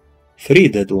one. 3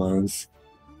 dead ones.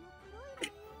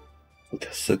 It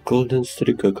has a golden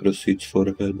streak across its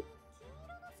forehead.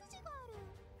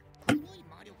 黒い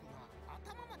魔力が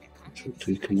頭まで感じ So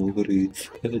taken over its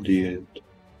head yet.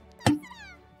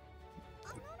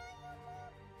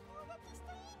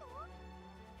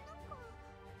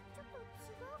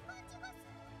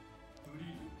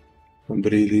 ブリー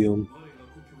Brilliant. 我が故郷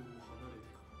を離れてか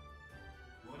ら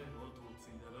我の後を継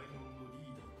いだライオンのリ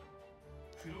ーダーが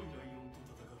黒いライオンと戦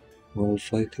って While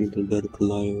fighting the Dark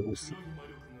Lions. 黒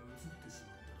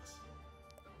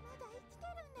い魔力が移っ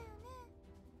てしまったらしい。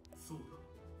そうだ。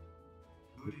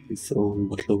ブリー His own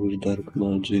battle with dark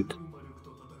magic. 黒い魔力と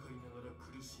戦いながら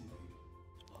苦しんでいる。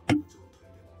あんな状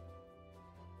態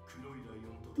でも黒いライ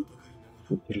オンと戦いなが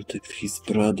To ら protect his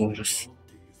brothers. 守っているそう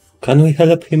Can we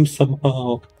help him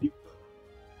somehow?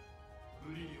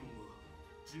 ブリリオンは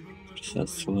自分が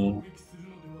That's 兄弟を well. 攻撃する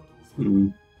のではと恐れ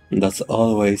That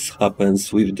always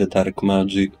happens with the dark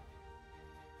magic.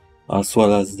 As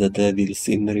well as the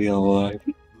devils in real life. ブ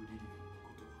リリオンのこ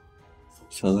とが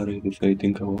He's already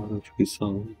fighting a war of his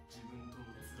own. 自分との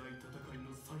辛い戦い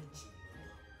の最中なんだ。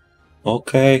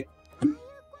 Okay. ああいう子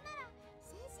なら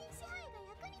精神支配が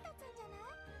役に立つんじゃな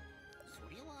い？そ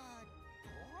れはどういう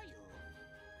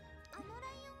あのライ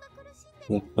オンが苦しんでる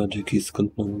That magic is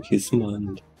controlling his mind. 自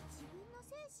分の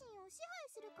精神を支配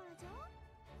するからじゃん。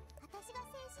私が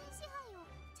精神支配を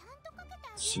ちゃん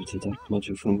So the dark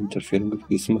magic from interfering with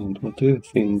his mind. What do you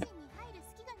think?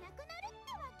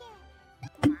 全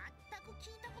く聞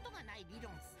いたことがない理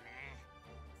論っすね。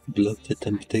 Block the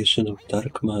temptation of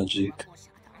dark magic. 遮断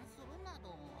するな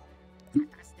ど、果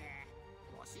たして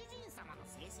ご主人様の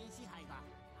精神支配が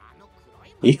あの黒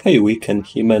い If I weaken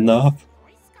him enough, 強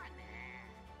いっすか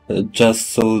ね。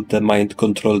 just so the mind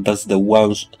control does the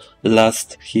one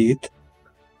last hit,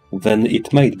 then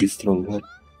it might be stronger.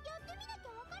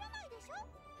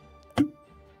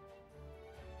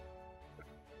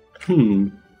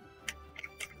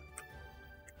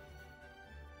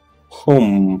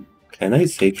 Can I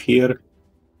save here?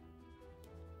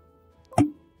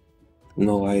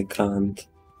 No, I can't.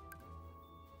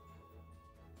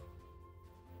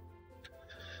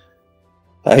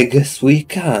 I guess we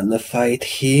can fight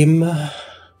him.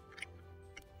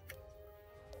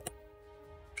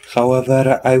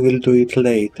 However, I will do it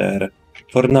later.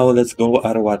 For now, let's go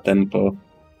Arwa Temple.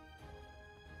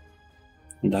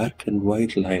 Dark and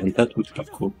White Lion, that would be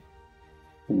cool.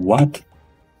 What?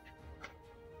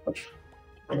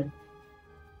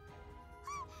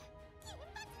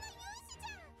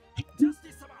 ジャステ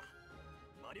ィス様、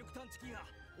魔力探知機が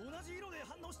同じ色で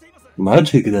反応しています。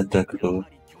 Magic detector. やは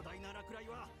り巨大な落雷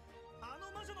はあ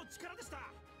の魔女の力でした。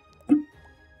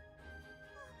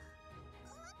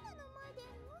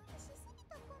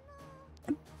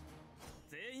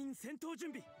全員戦闘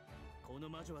準備。この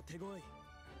魔女は手強い。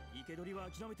生け捕りは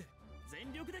諦めて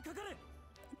全力でかかれ。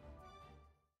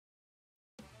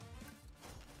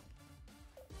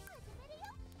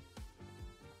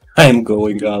 I'm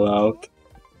going all out.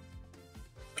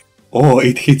 Oh,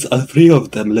 it hits all three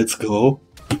of them. Let's go.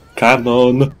 Come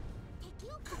on.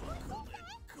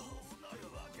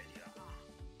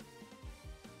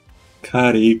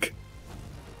 Karik.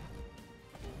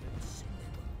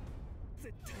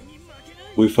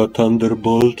 With a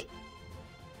thunderbolt.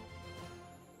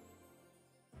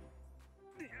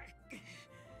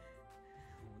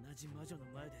 同じ魔女の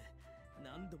前で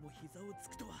何度も膝をつ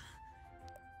くとは。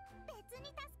 別に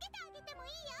助けてあげてもい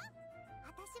いよ。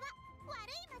私は悪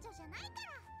い魔女じゃないか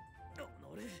ら。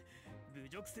俺、侮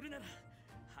辱するなら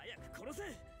早く殺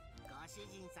せ。ご主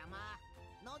人様、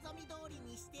望み通り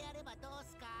にしてやればどう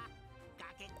すか。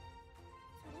崖。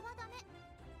それはダメ。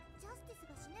ジャスティス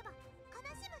が死ねば悲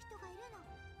しむ人がいるの。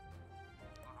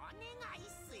お願いっ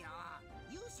すよ。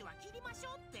勇姿は切りまし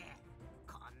ょうって。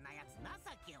こんなやつ情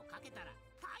けをかけたら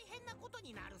大変なこと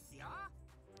になるっすよ。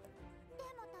で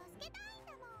も助けたいん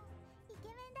だもん。イケ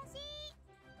メンだし。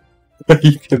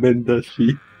イケメンだ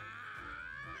し。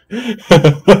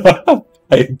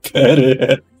I bet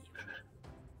it.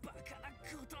 バカなこ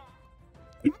と。だか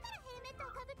らヘルメットを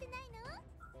かぶってないの？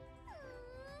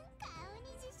顔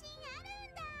に自信ある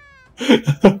ん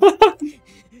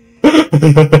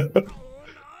だ。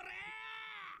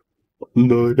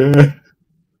No,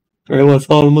 I was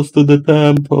almost to the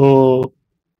temple.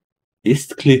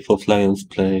 East Cliff of Lion's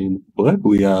Plain, where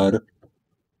we are.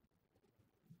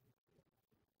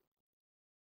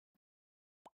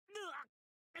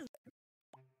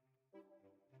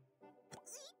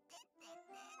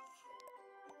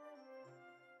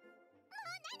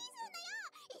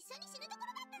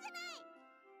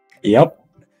 Yep.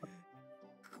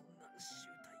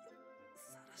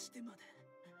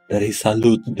 There is a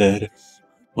loot there.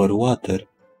 Or water.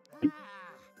 こん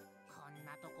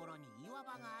なところに岩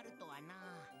場があるとはな。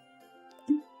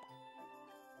そうね。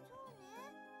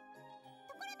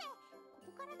ところで、こ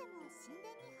こからでも神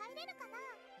殿に入れるかな？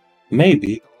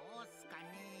 Maybe. どうすかね。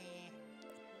ね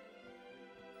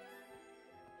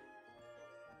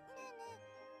えね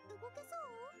え、動けそ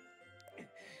う？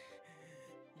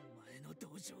お前の同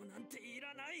情なんてい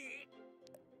らない。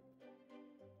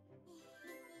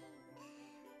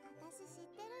私知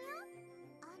ってるよ。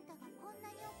あんたがこん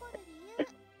なに怒る理由。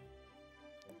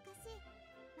昔、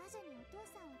魔女にお父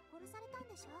さんを殺されたん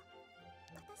でしょ？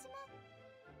私も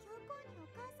教皇に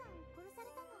お母さんを殺さ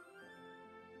れたの。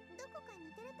どこか似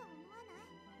てると思わな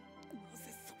い？なぜ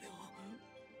それを。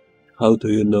 How do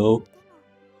you know? でも、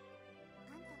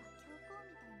あんたは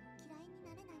教皇み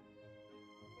たいに嫌いになれない。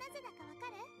なぜだかわか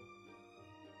る？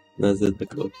なぜだ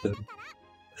かわかる。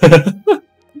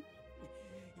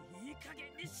いい加減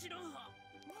にしろ。ね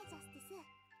えジャスティス、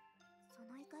そ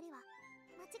の怒りは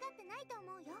間違ってないと思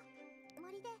うよ。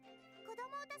森で子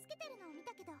供を助けてるのを見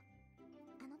たけど、あ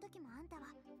の時もあんたは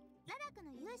ララク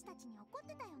の勇士たちに怒っ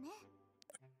てたよね。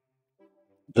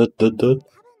ドッドッドッ。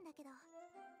多分だけど、ど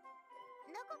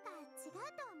こか違う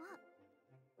と思う。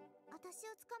私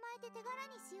を捕まえて手柄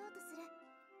にしようとする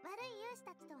悪い勇士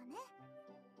たちとはね。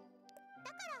だ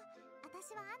から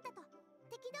私はあんたと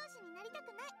敵同士になりた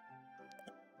くない。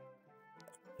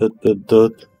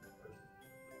dot.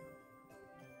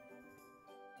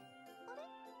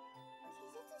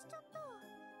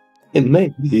 It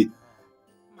may be.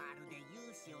 まるで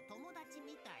勇士を友達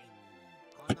みたいに。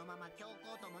このまま教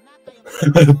皇とも仲良く。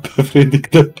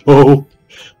 Predictable. そん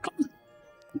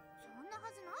な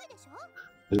はずないでしょ。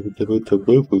 I was able to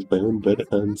work with my own bare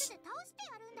hands. 倒して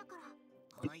やるんだから。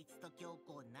こいつと教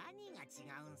皇何が違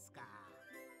うんすか。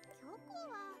教皇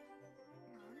は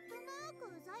なんとな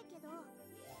くうざいけど、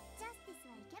ジャスティス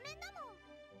はイケメンだもん。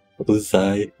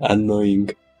 Uzai, annoying.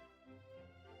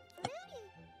 それより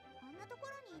こんなとこ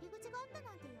ろに入り口があった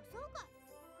なんて予想外。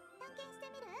探検して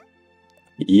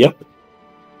みる？ Yep.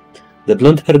 The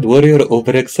blonde-haired warrior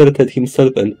overexerted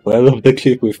himself and fell off the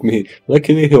cliff with me.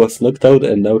 Luckily he was knocked out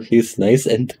and now he's nice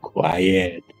and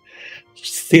quiet.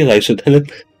 Still, I should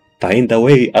help find a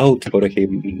way out for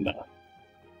him.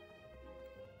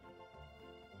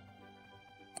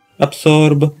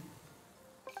 Absorb.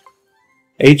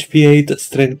 HP 8,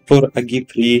 Strength 4, Agi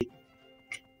 3.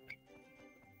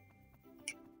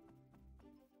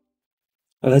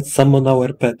 Let's summon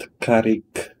our pet,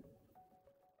 Karik.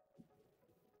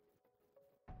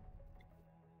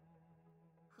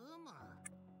 ふむ。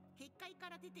結界か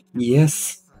ら出てきた。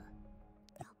 Yes.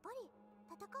 やっぱり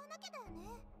戦わなきゃだよ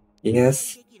ね。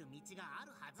 Yes. できる道があ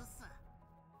るはずっす。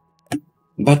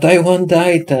 But I want the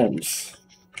items.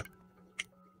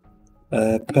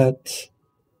 Pet.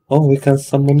 Oh, we can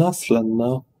summon Aslan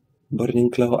now. Burning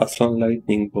Claw, Aslan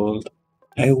Lightning Bolt.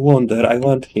 I want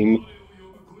him.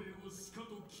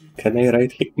 Can I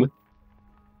ride him?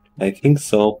 I think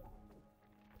so.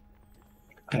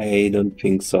 I don't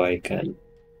think so I can.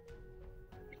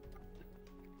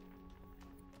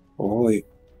 Oi.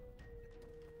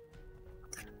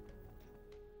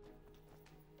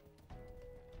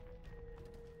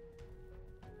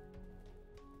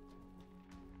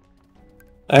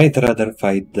 I'd rather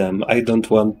fight them. I don't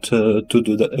want to do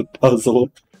the puzzle.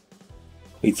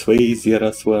 It's way easier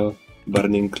as well.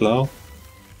 Burning Claw.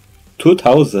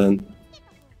 2000.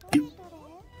 どれど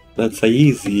れ？ That's a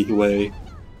easy way.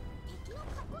 敵の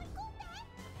囲い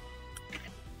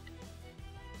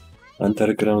込ん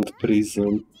で。 Underground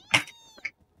prison.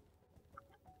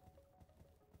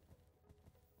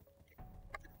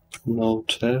 No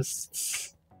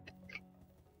chests.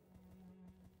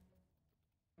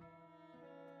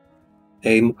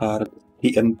 Aim hard.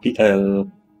 TMPL.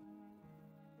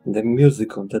 The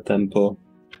music of the temple.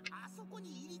 あそこ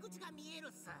に入り口が見える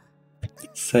っす。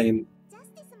 Same. ジャ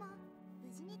スティスも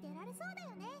無事に出られそうだ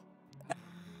よね。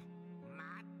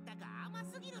まったく甘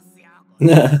すぎるっすよ。ご主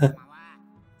人様は。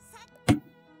さっ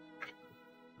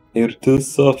You're too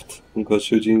soft,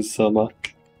 Goshujin-sama.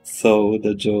 So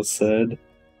the Joe said. こ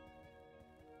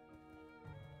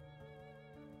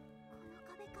の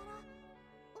壁から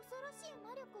恐ろしい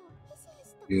魔力をひしひ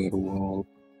しと Your 感じる。 wall.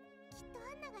 きっと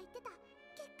アンナが言ってた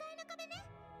結界の壁ね。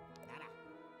なら、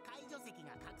解除石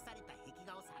が隠された壁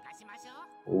画を探しましょ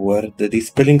う。 Where the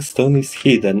Dispelling Stone is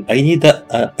hidden. I'll need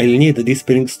a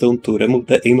Dispelling Stone to remove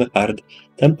the Aimhard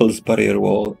Temple's barrier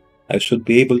wall. I should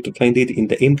be able to find it in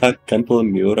the Aimhard Temple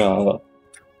mural.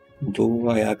 Do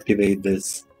I activate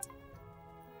this?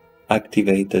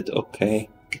 Activated, okay.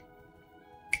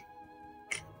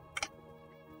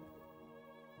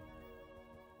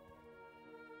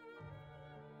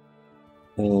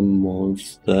 A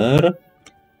monster.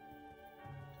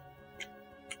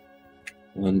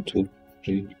 1, 2,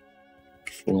 3,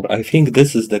 4. I think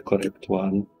this is the correct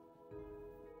one.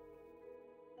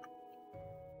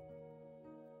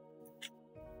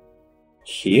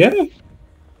 Here? アン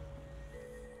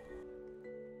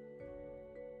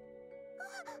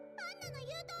ナの言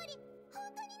う通り、本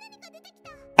当に何か出てき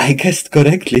た。 I guessed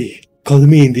correctly. Call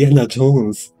me Indiana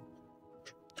Jones.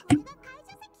 これが解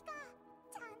除石か。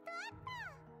ちゃんとあった。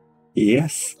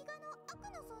 Yes. 壁画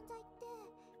の悪の存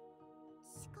在って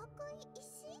四角い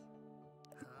石？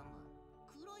ふむ。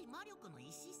黒い魔力の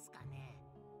石っすかね。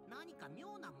何か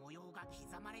妙な模様が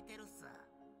刻まれてるっす。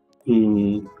 Hmm. その意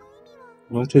味は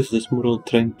What is this mural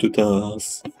trying to tell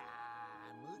us? さあ、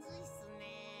むずいっすね。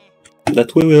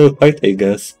 That we will fight, I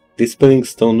guess. Dispelling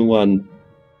Stone 1.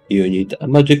 You need a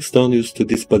magic stone used to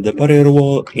dispel the barrier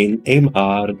wall in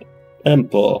Aimhard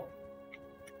Temple.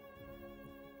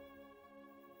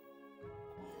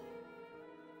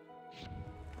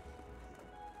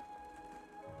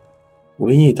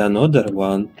 We need another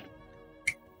one.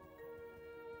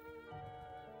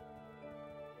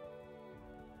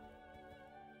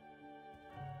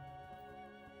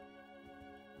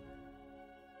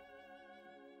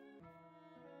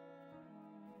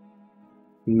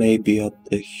 Maybe at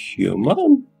the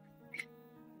human?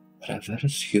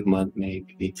 Reverse human,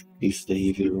 maybe, is the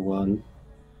evil one.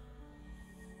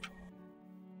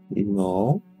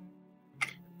 No.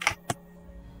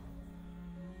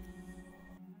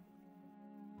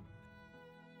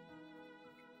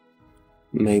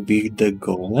 Maybe the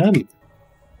golem?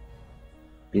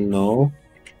 No.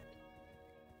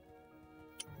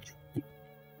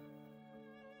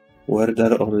 Were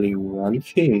there only one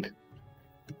thing?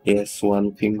 Yes,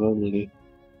 one thing only.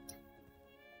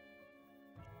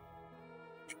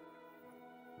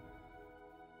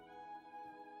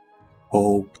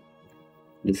 Oh,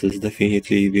 this is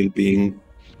definitely evil being.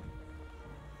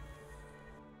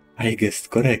 I guessed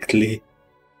correctly.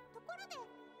 ところでこ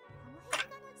の壁画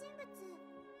の人物教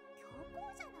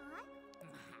皇じゃない？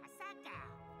まさか。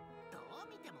どう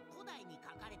見ても古代に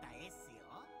描かれた絵っすよ。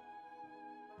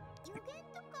予言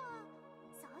とか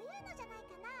そういうのじゃない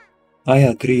かな。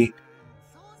 I agree.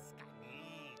 そうっすか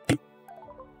ね。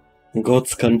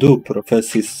 Gods can do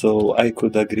prophecies, so I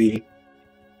could agree.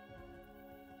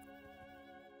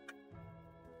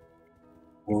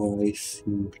 Oh, I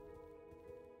see.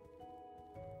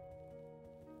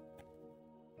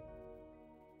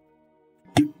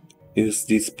 Use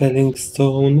the spelling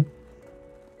stone.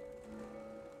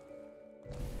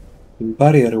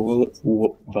 Barrier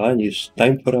will vanish.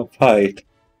 Time for a fight.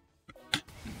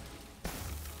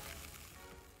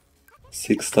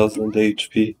 6000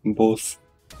 HP, boss.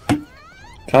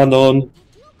 Cannon!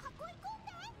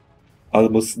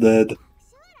 Almost dead.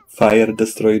 Fire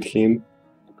destroyed him.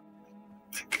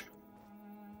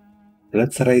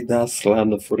 Let's raid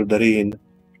Aslan for the ring.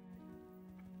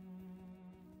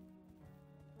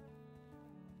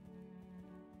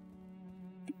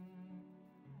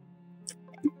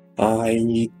 I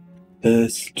need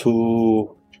this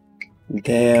too.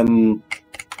 Damn.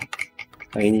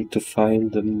 I need to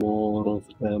find more of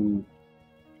them.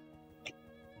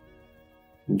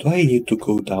 Do I need to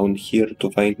go down here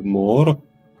to find more?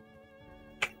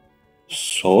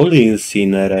 Soul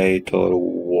Incinerator,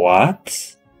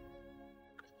 what?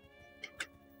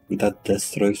 That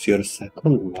destroys your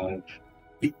second life.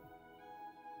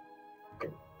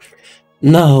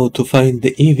 Now to find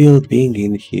the evil being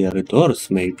in here. Doors,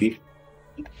 maybe.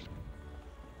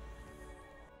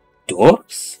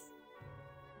 Doors?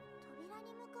 扉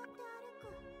に向かって歩く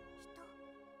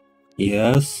人。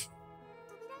 Yes.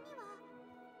 扉には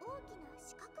大きな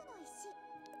四角の石。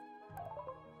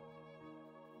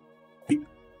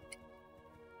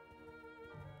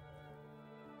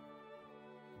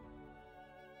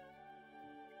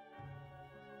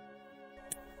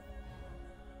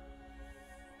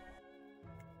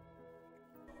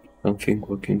 Something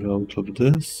walking out of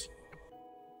this.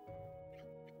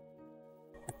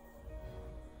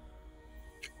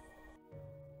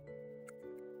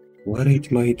 Where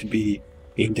it might be?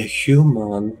 In the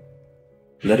human.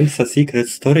 There is a secret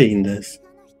story in this. 扉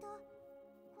の人、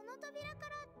この扉か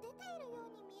ら出ているよう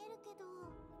に見えるけど、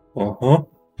 Uh-huh. 何かを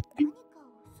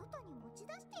外に持ち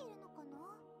出しているのかな？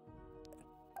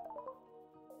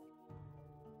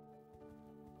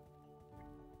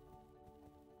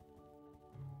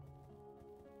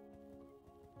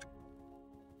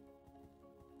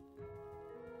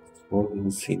 Soul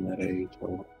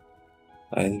Incinerator.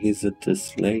 I'll visit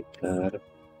this later.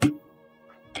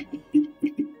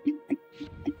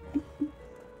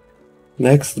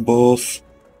 Next boss.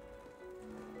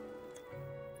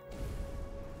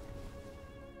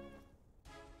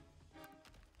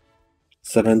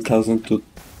 $7,000 to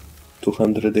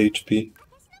 200 HP.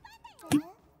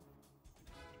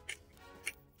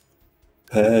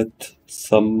 Pet,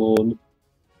 Summon,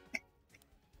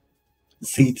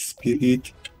 Seed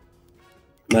Spirit,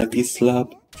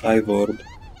 Magislap, 5 Orb,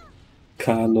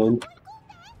 Cannon.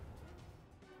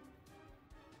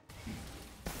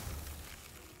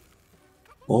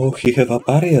 Oh, he have a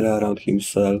barrier around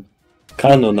himself.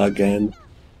 Cannon again. 敵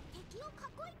を囲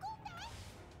い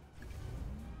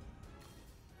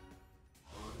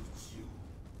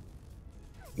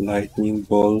込んで。 Lightning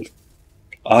Bolt.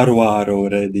 Arrow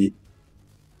already.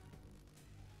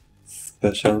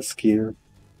 Special skill.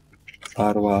 Arrow.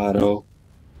 こ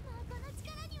の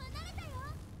力には慣れたよ。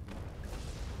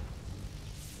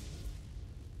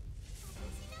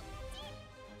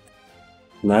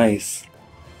 Nice.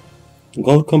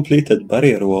 Goal completed,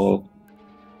 barrier wall.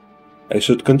 I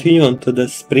should continue on to the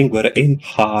spring where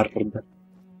Einhard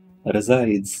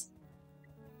resides.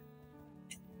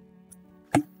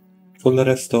 Full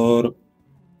restore.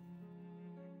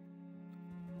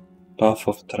 Path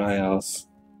of Trials.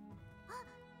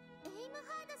 エイム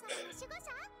ハードさんの守護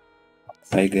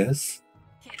者？ I guess.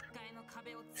 結界の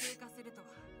壁を通過するとは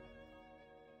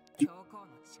教皇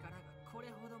の力がこれ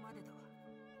ほどまでとは。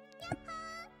私は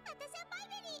パイ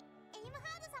ベリー。エイム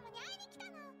ハード様に会いに来た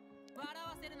の。笑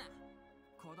わせるな。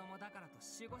子供だからと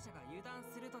守護者が油断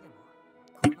するとでも、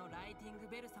このライティング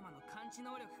ベル様の感知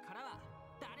能力からは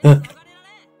誰も逃れら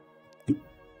れん。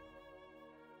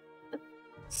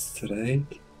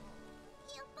Straight.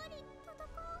 やっぱり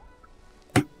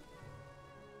戦う。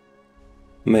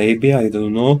 Maybe, I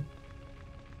don't know.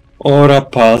 Or a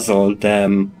puzzle,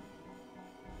 damn.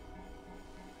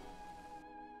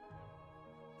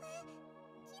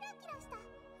 キラキラした踏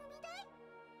み台。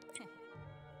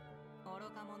愚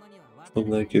か者には渡 So れ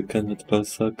ない like you cannot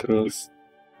pass across.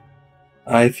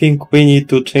 I think we need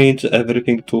to change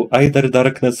everything to either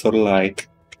darkness or light.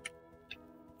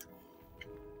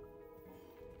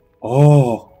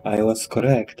 Oh, I was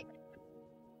correct.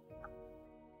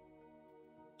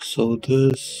 So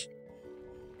this...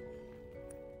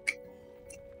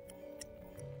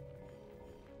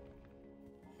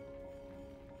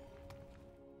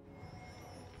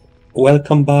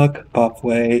 Welcome back,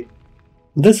 Pathway.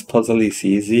 This puzzle is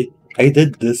easy. I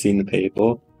did this in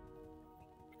paper.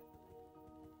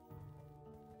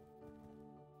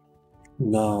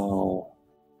 Now...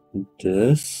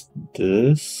 This.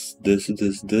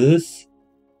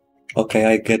 Okay,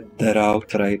 I get that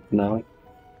out right now.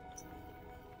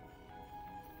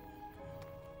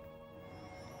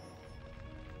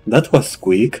 That was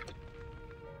quick.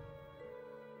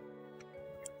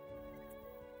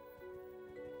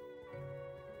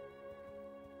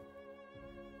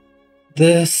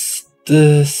 This...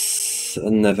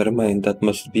 Never mind, that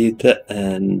must be the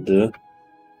end.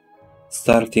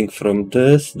 Starting from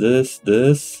this.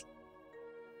 This.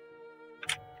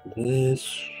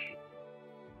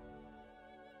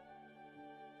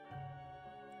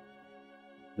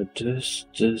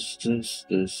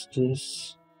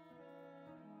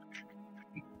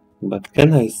 But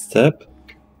can I step?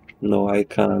 No, I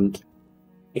can't.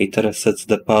 It resets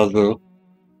the puzzle.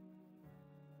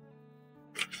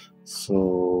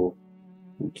 So...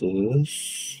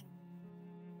 This...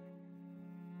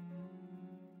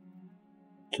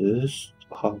 This...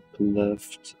 Up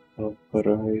left, up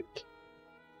right...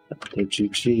 The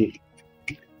GG.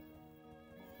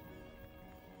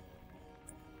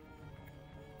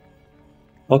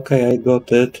 Okay, I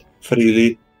got it.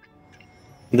 Freely.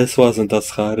 This wasn't as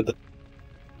hard.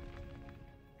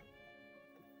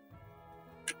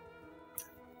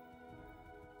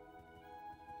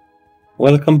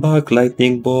 Welcome back,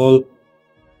 Lightning Ball.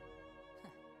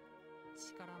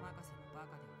 力任せのバ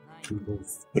カではない。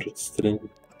 Fruit string. ち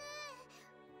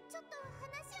ょっと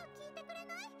話を聞いてくれ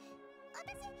ない？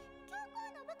私、教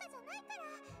皇の部下じゃないから、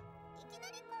いきな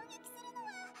り攻撃するの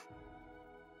は。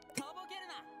とぼける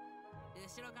な。後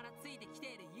ろからついてき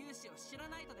ている勇士を知ら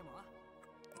ないとでも。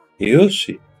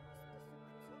 Yoshi.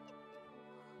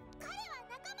 彼は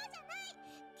仲間じゃない。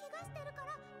怪我してるか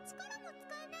ら力も使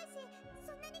えないし、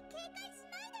そんなに警戒し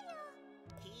ないでよ。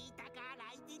聞いたか、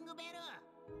ライティングベル。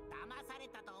騙され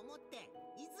たと思って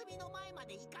泉の前ま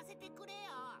で行かせてくれ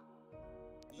よ。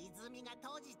泉が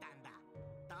閉じたんだ。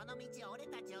どの道俺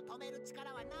たちを止める力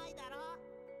はないだろ。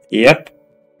 Yep.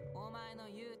 お前の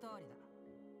言う通りだ。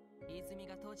泉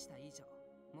が閉じた以上、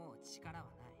もう力は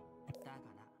ない。だが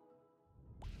な。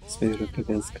 Spirit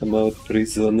against come out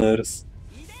prisoners.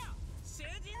 いでよ、囚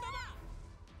人ども。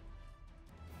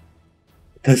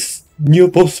 That's new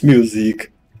boss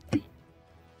music.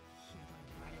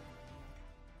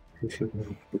 再び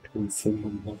元に戻さ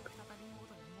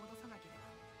なければ。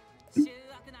醜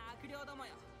悪な悪霊ども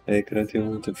よ。 I grant you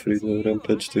want to freedom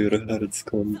rampage to your heart's 存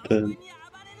分 content. に暴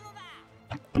れるのだ。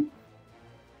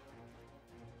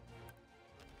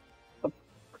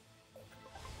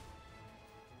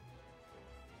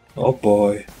 Oh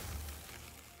boy.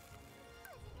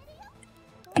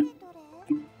 どれど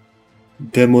れ？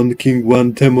 Demon King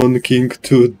 1, Demon King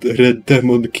 2, Red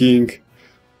Demon King.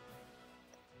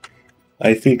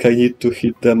 I think I need to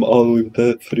hit them all with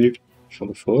the free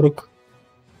fork.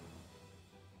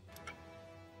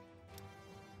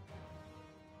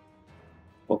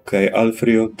 Okay, all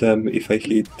three of them if I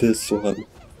hit this one.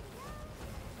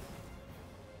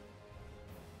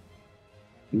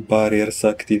 Barriers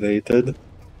activated.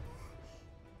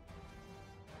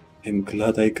 I'm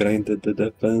glad I grinded the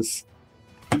defense.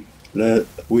 Let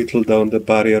whittle down the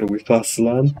barrier with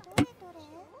Aslan.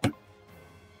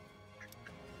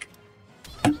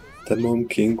 どれどれ？ Demon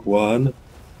King 1.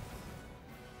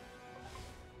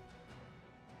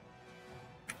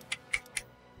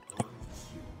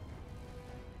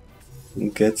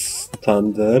 Gets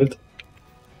thundered.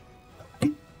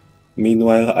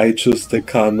 Meanwhile, I choose the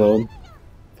cannon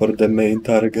for the main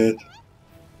target.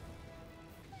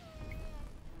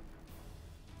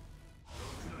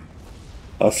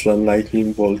 Aslan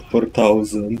Lightning Bolt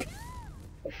 4000.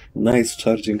 Nice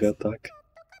charging attack.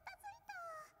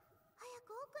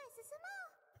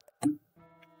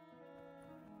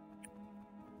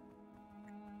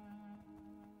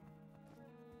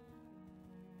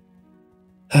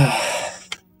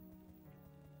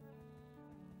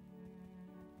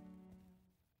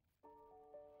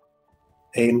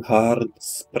 Aim hard,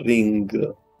 spring.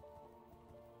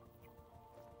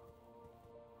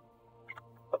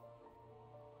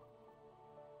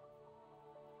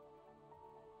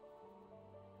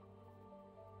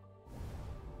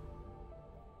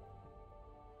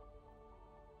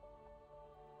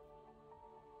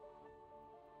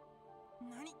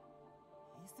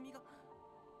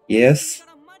 Yes.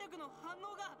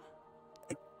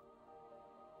 言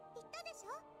ったでしょ、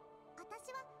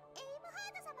私はエイムハ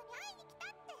ード様に会いに来た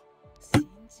って。信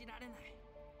じられない。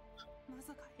ま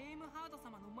さかエイムハード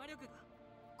様の魔力が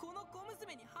この小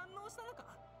娘に反応したのか。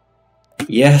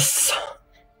 Yes.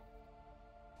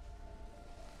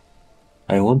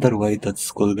 I wonder why that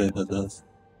school guy had us.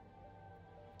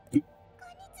 こんにち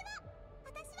は、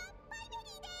私はパイベ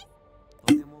リーです。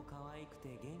とても可愛くて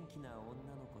元気な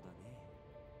女の子だね。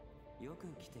よく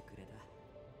来てくれた。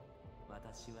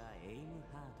私はエイム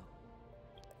ハー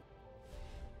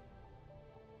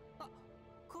ド。あ、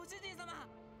ご主人様。あ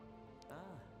あ、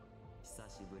久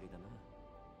しぶりだな。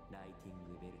ライティン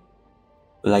グベル。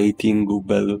Lighting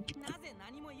bell. なぜ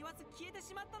何も言わず消えて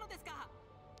しまったのですか。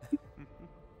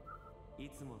い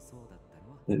つもそうだった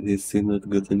ろ。At least you're not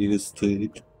gotten used to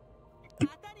it. 当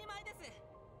たり前です。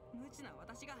無知な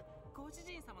私がご主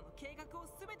人様の計画を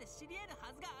すべて知り得る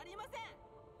はずがありません。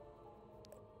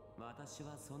私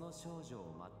はその少女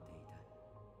を待ってい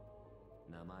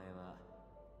た。名前は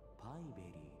パイベ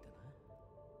リー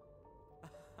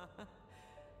だな。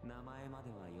名前まで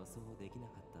は予想できな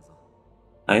かったぞ。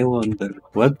I wonder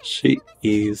what she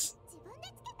is. 自分で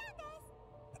つけたん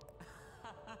です。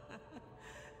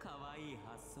かわいい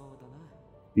発想だな。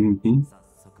Mm-hmm. 早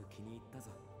速気に入った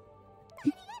ぞ。あ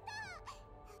りがと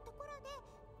う。ところで、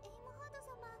エイムハード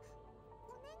様、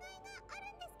お願いがあ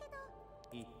るんですけど、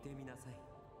言ってみなさい。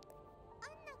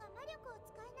アンナが魔力を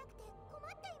使えなくて困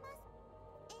っています。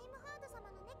エイムハード様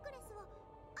のネックレスを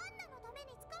アンナのため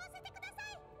に使わせてくださ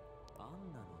い。ア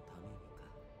ンナのためにか。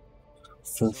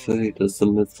Sensei as a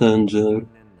messenger.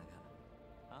 残念だが、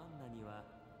アンナには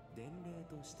伝令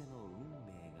としての運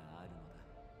命があるのだ。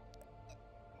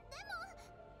でも、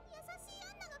優しい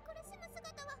アンナが苦しむ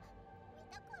姿は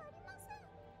見たくありません。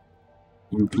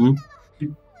 Mm-hmm. 村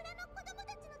の子供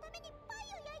たちのためにパ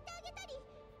イを焼いてあげたり、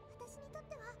私にとっ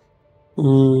ては Mm. の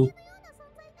ような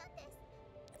存在なんです。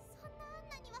そんなアン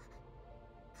ナには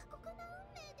過酷な運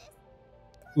命です。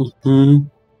 Mm-hmm.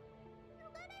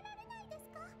 逃れられないです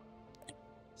か？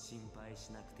心配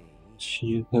しなくていい。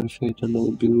 She her fate and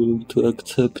will be willing to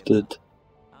accept it.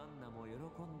 アンナも喜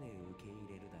んで受け入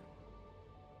れるだ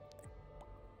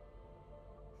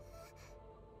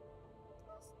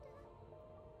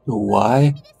ろう。 Why? い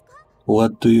いですか？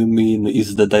 What do you mean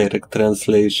is the direct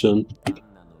translation? アン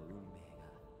ナの運命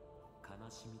が悲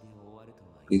しみで終わるとは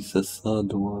言う。 It's a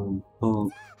sad one. Oh.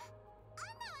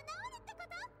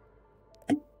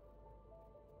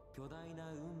 巨大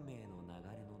な運命の流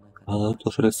れの中 A lot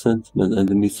of resentment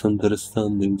and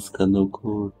misunderstandings can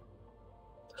occur.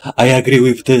 I agree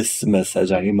with this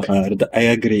message, I'm hard. I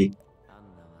agree. ア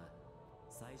ンナは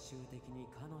最終的に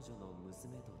彼女の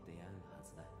娘と出会うは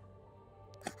ずだ。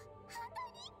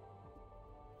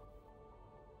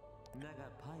だが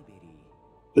パイベリ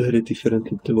ー、 Very different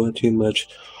to what you imagine.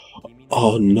 君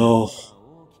Oh の no. 大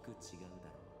きく違うだ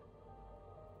ろ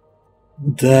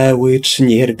う。 The witch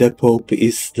near the Pope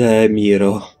is the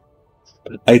Miro.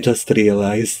 I just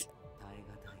realized. 耐え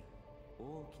難い大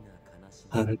きな悲しみ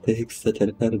Heartaches that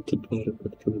are hard to bear,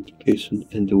 but can be patient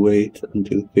and wait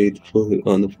until fate fully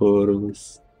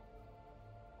unfurls.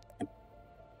 アン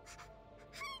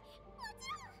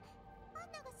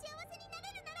ナが幸せになれ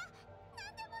るなら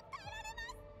何でも耐えられ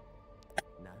ま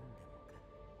す。何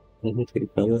でもか。 Anything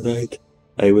alright?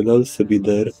 I will also be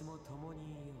there. 私も共に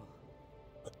いよ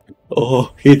う。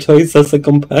 Oh, he joins as a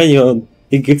companion.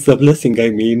 He gives a blessing,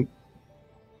 I mean.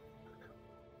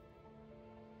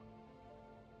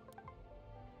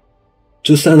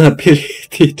 Choose an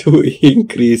ability to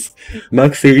increase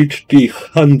max HP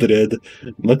 100,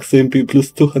 max MP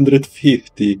plus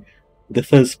 250,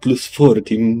 defense plus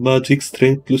 40, magic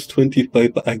strength plus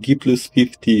 25, agi plus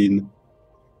 15.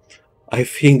 I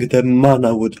think the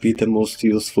mana would be the most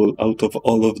useful out of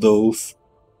all of those.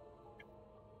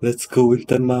 Let's go with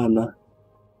the mana.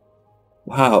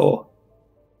 Wow.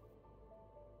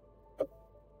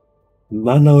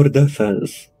 Mana or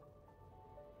defense?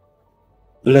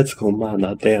 Let's go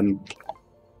mana, damn.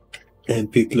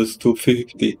 MP plus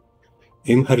 250.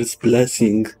 Imhar's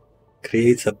blessing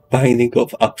creates a binding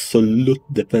of absolute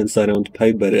defense around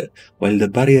Pybere while the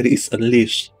barrier is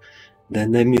unleashed. The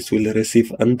enemies will receive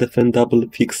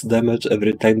undefendable fixed damage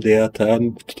every time they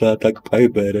attempt to attack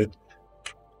Piper.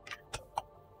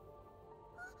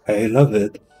 I love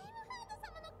it.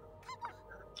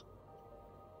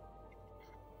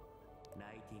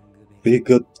 We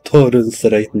got torrents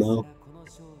right now.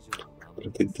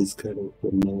 Protect this guy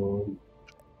from now on.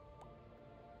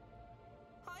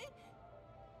 はい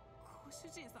ご主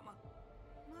人様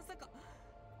まさか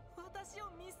私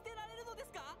を見捨てられるので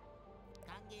すか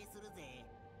歓迎するぜ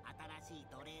新しい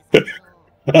奴隷さ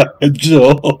んよ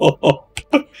Joe!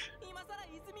 今さら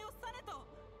泉をされと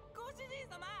ご主人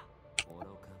様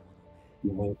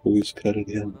My voice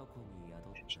guardian.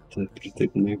 To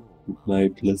protect my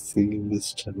blessing in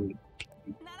this channel.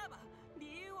 ならば理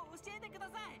由を教えてくだ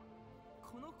さい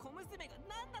この小娘が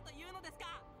何だというのです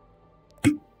か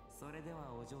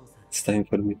It's time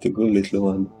for me to go, little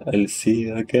one. I'll see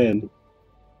you again.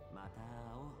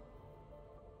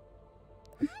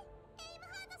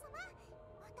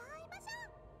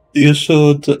 You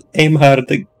should aim hard.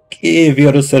 Give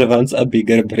your servants a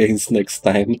bigger brains next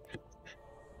time.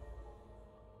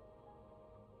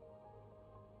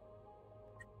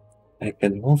 I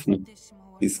can move now.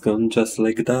 He's gone just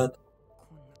like that.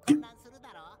 混乱するだ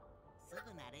ろすぐ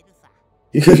慣れるさ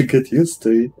You'll get used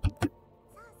to it. そうそう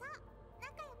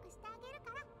仲良くしてあげる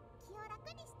から気を楽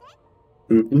にして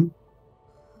Mm-hmm.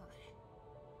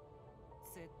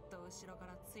 ずっと後ろか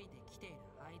らついてきている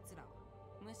あいつらを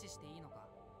無視していいのか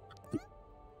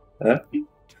Huh?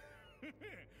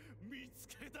 見つ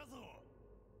けたぞ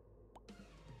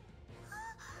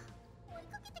追い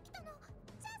かけてきたの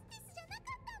ジャスティスじゃなか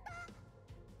ったんだ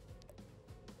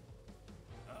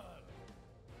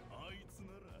あいつ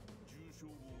なら重傷を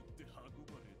負って運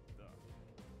ばれた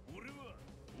俺は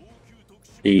応急特殊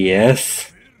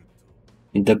Yes.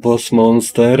 The boss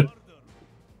monster.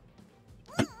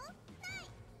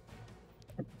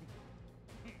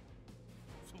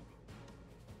 そうか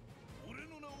俺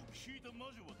の名を聞いた魔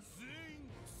女は全員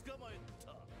捕まえ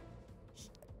た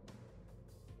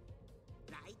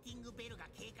ライティングベルが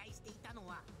警戒していたの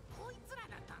はこいつら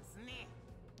だったんすね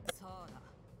そうだ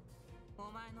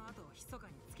お前の後を密か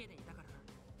につけていたから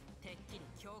てっきり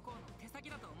教皇の手先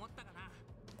だと思ったかな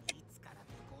いつから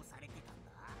尾行されてたん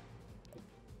だ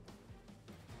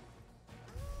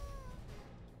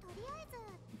とりあえず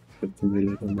But we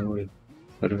don't know it.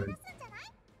 Alright. すんじゃな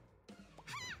い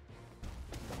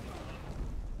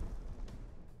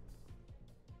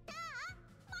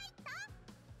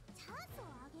チャンスを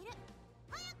あげる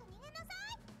早く逃げなさ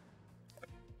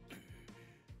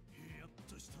いやっ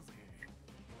としたぜ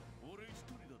俺一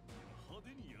人だったら派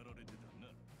手にやられてた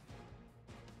な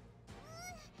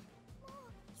も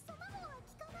う基礎魔法は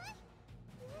効かない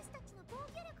勇士たちの防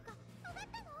御力が上がっ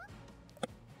たの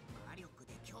魔力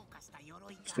で強化した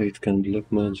鎧か So it can block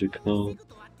magic 防 now. ぐ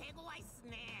とは手強いっす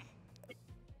ね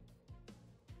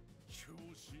正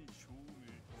真正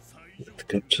銘最上 To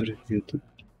capture it,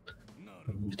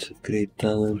 it's a great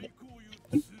talent. 最高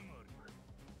よつまり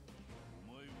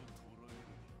お前を捕らえ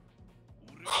る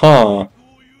俺は Huh. 最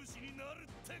高勇士になるっ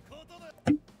てことだ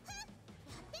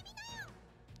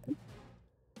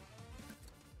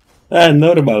A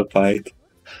normal fight.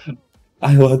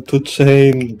 I want to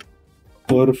chain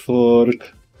for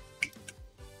fork.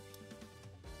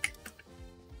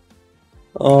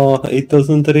 Oh, it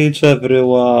doesn't reach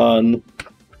everyone.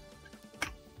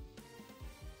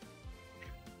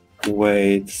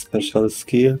 Wait, special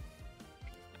skill?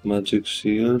 Magic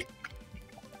shield?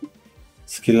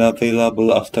 Skill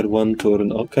available after one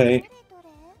turn. Okay.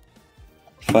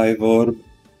 どれ 5 orb.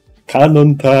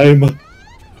 Cannon time!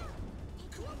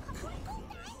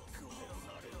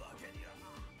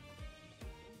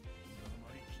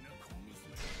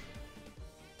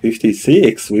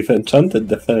 56 with enchanted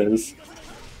defense.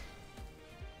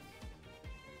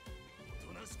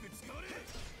 おとなしく使われ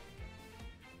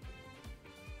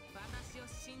私を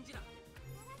信じろ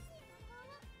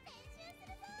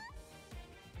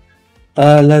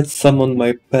Let's summon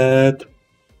my pet.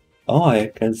 Oh, I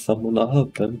can summon all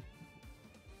of them.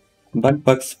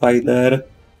 Backpack spider.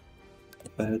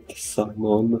 Pet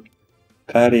summon.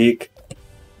 Karik.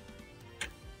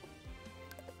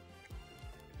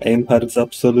 Aim Heart's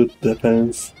absolute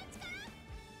defense.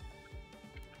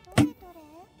 ど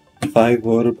れ 5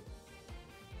 orb.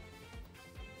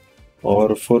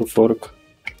 Or 4 fork.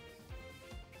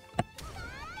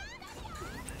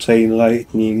 Chain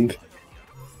lightning. ど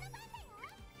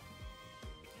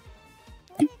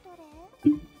れ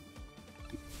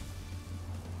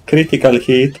Critical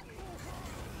hit.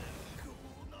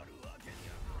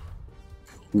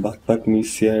 Backpack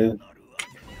missile.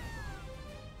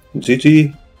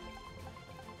 GG.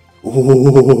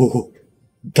 Oh,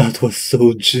 That was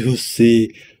so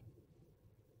juicy.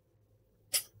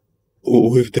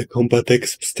 With the Combat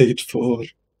Exp Stage 4.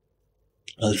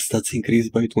 All stats increase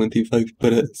by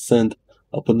 25%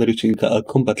 upon reaching a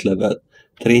combat level.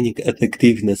 Training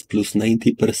effectiveness plus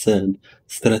 90%.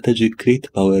 Strategic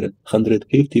crit power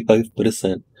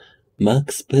 155%.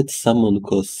 Max pet summon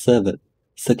cost 7.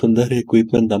 Secondary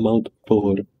equipment amount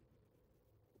 4.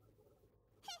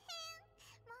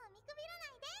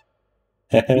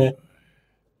 Hehe.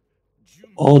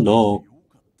 Oh no.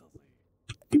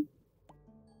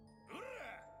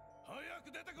 早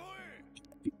く出てこ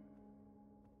い。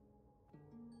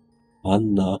ア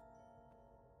ンナ。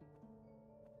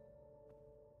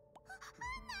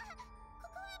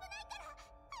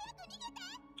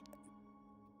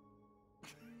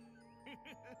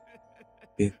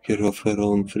Take care of her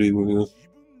own free will. 自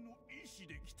分の意志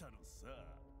で来たのさ。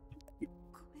ご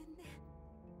めんね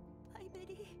パイベ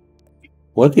リー。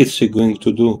 What is she going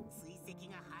to do? 追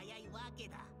跡が早いわけ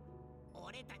だ。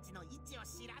俺たちの位置を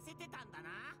知らせてたんだ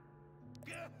な。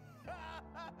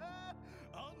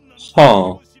あんな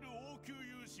のはあ。知る王宮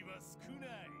勇士は少な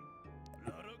い。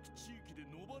ララク地域で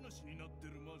野放しになって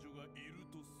る魔女がいる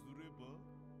とすれば、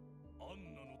ア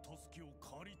ンナの助けを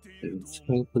借りていると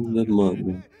思った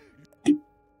ね。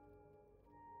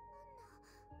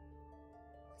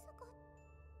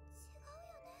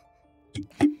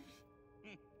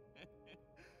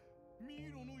 ミ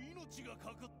ーロの命が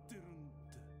かかってるん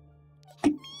だ。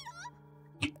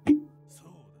そう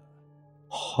だ。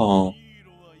はあ。ミー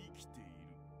ロは生きている。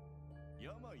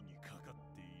病にかかっ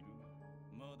ている。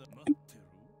まだ待ってろ。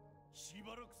し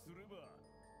ばらくすれば、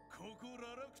ここ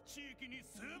ララク地域に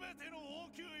すべての王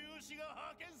宮勇士が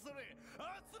派遣され、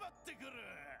集まってくる。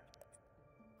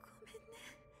ごめんね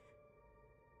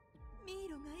ミ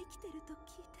ーロが生きてると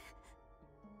聞いて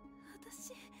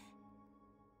私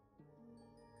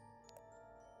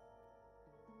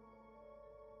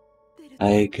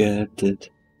I get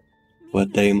it.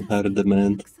 What I'm hard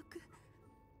meant.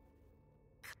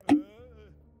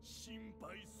 心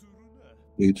配するな。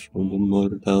 Read from the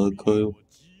mortal coil.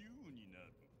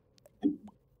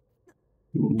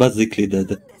 Basically dead.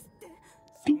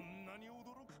 そんなに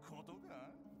驚くこと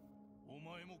が？お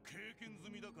前も経験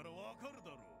済みだからわかるだ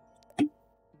ろう。嘘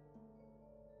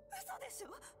でしょ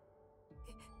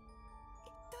一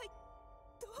体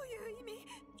どういう意味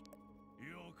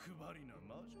欲張りな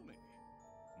魔女め。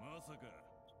まさか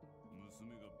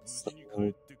娘が無事に帰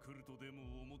ってくるとでも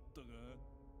思ったが？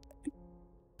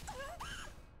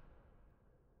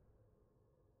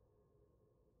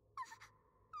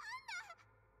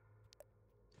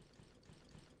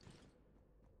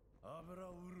油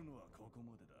を売るのはここ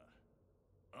までだ。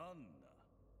アンナ、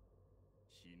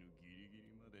死ぬギリギ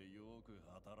リまでよく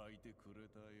働いてくれ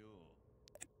たよ。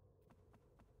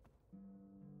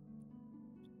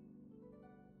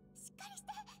しっかりして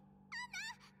アンナ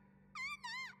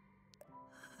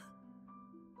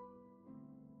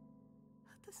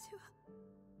私は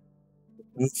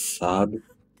That's sad. なんて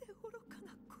愚か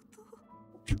なことをも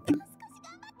う少し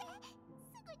頑張って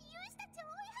すぐに勇士たちを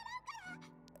追い払うから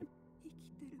生き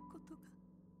てることが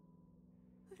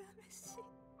恨めしい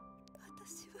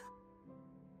私は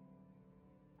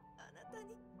あなたに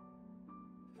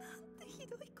なんてひ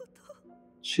どいことを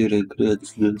She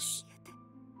regrets this.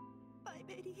 パイ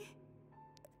ベリーいい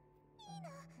の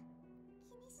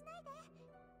気にしないでア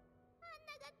ン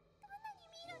ナがどんなに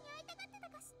ミーロに会いたがってた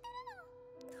か知ってる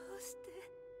のどうして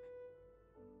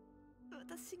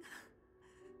私が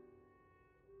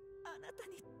あなた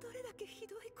にどれだけひ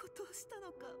どいことをした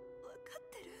のか分かっ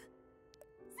てる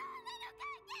そんなの関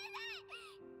係ない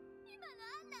今の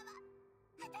アンナは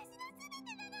私の全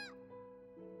てなの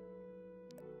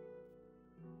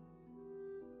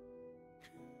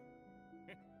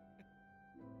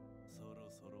そろ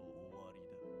そろ終わり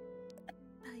だ。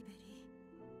パイベリー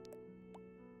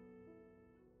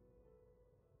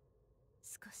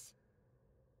少し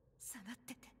下がっ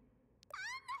てて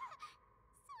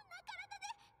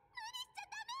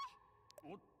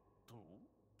おっと、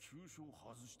急所を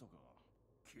外したか。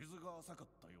傷が浅かっ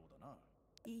たようだな。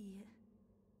いいえ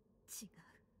違う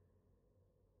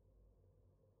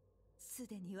す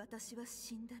でに私は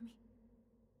死んだ身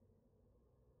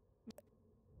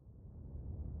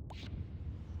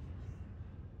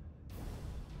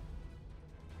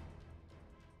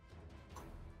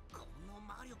この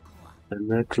魔力は The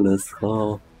necklace,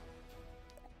 huh?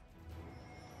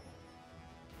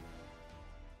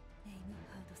 ネイム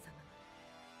ハード様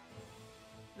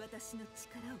私の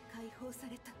力を解放さ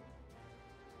れた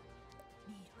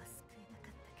ミールは救えなか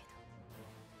ったけど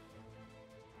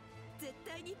絶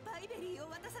対にパイベリーを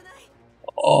渡さない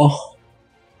Oh.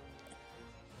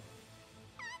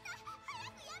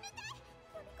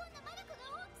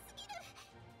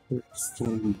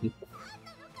 Stand it.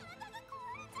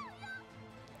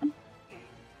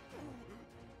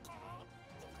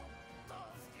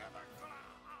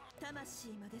 魂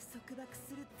まで束縛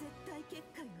する絶対結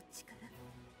界の力。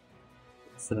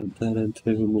 Santana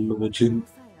teve uma imagem.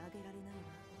 さえあげられないわ。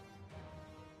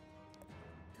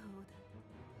どうだ。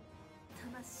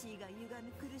魂が歪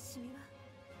む苦しみは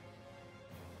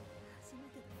初め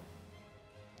てだ。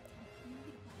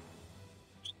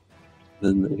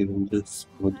 Then even this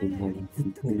お one 前らよりず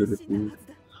っと more 苦しんだはず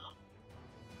だ。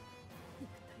肉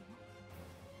体も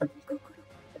心も。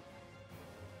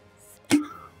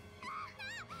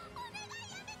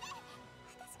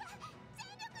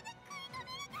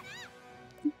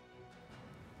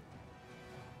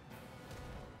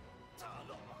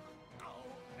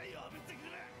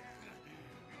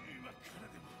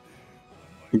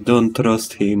 Don't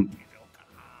trust him. こ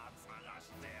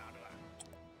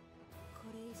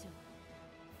れ以上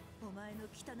お前の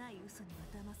汚い嘘には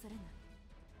騙されない。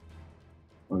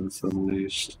 Once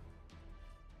unleashed.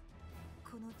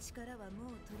 この力は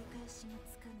もう取り返しが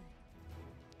つかない。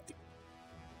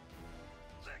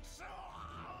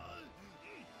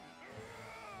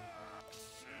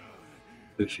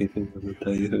 Defeating the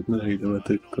tiger knight what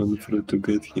had gone through to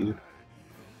get here.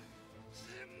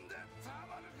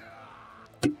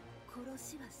 殺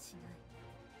しはし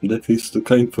ない。 That is too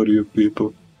kind for you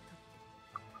people.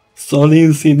 Soul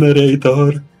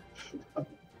Incinerator! その代わ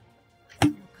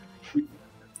り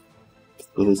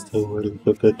Close the world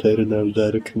of eternal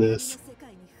darkness. 世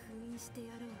界に封印してや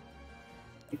ろう。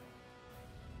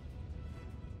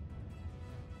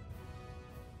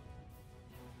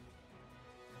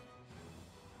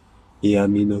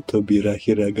 闇の扉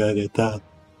開かれた。 果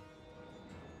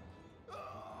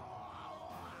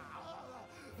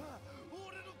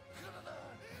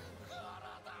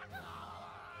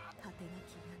てな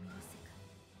き闇の世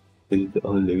界。 And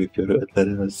only with your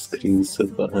eternal screams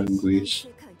of anguish.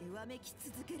 世界でわめき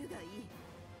続けるがいい。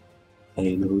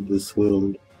 I know this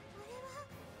world.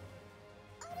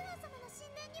 アルア様の神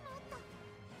殿にもあった。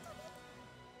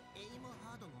エイム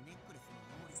ハードのネックレスの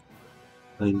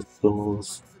能力 And souls.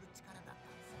 する力だった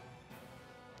んです。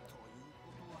という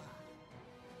ことは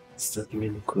Does that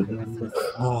mean couldn't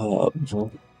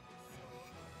have?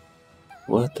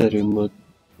 What are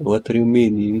you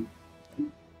meaning?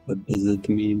 What does it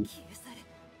mean? 消え去れ。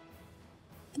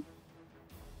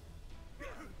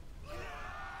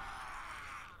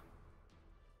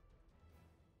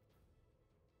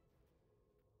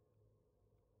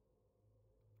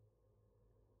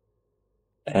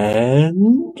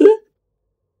 And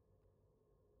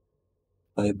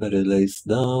Fiber lays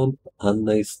down,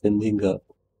 Anna is standing up.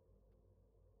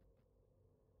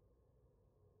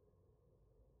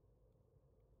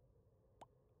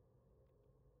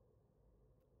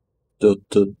 Dot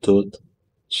dot dot.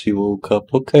 She woke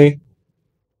up, okay.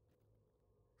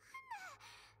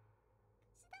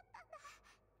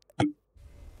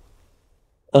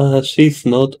 She's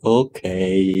not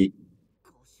okay.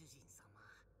 ご主人様、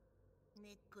ネ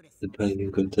ックレス The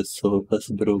binding of the soul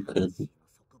has broken. 魂の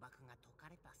束縛が解か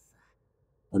れたっす。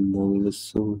 Anna will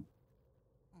soon.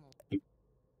 心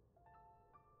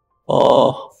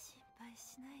Oh, 配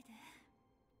しないで、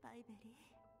バイベリー。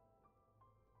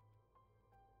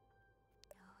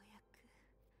ようやく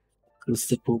because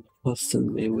the Pope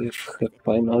fastened me with her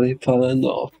finally fallen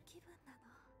off.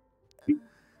 気分な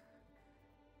の。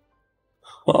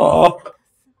 Oh, かす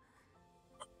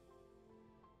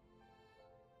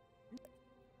む。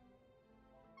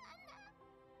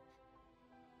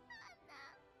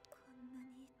こんなに愛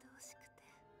おしくて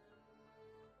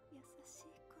優し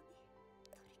い子に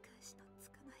取り返しのつ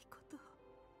かないことを。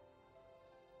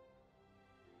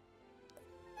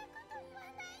そんなこと言わ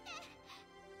ないで。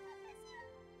私は大丈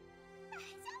夫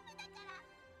だから。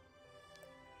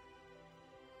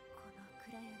この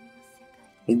暗闇の世界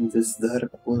で in this dark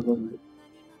こん world, な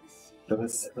に眩しい there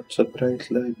was such a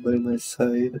bright light by my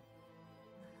side.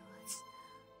 呪われ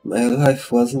My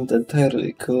life wasn't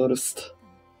entirely cursed.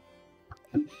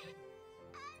 お願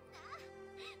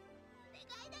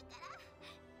いだから死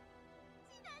な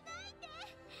ないで。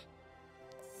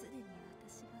すでに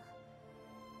私は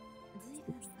随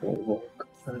分 For a 前 long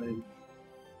に time.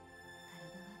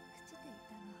 体は朽ちてい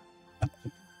たの。け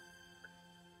ど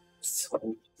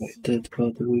So I did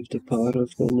battle with the power of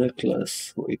the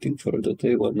necklace, waiting for the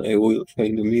day when I will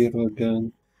find Miro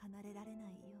again. 離れられな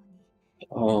いように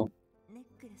Oh, ネッ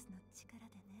クレスの力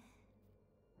でね。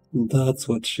 that's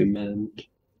what she meant.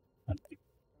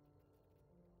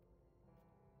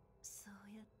 そう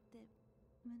やって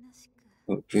虚しく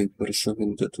Hoping for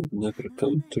something that would never 叶わ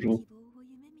come ない希 true. 望を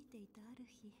夢見ていたある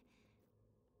日、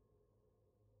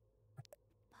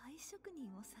バイ職人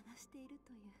を探している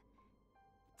という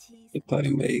小さな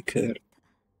Pie maker.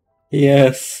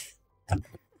 Yes.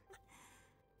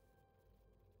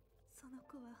 その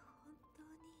子は本当に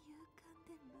勇敢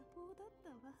で無謀だった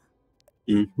わ。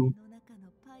 Mhm. 夢の中の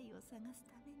パイを探す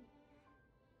ために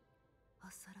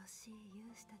恐ろしい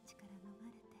勇士たちから逃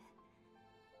れて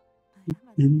村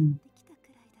までやってきたく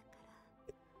らいだか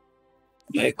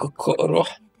ら、 My kokoro.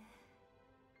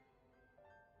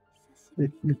 久しぶ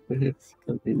りに楽し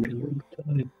く It's been a long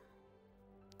time.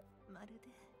 まるで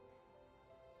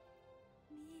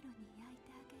ミイロに焼い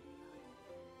てあげるように。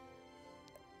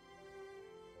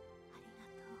ありが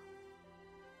とう。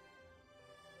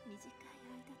短い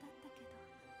間だったけど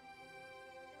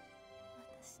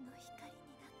私の光に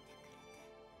なってく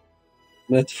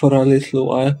れて。 But for a little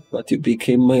while, but you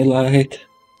became my light.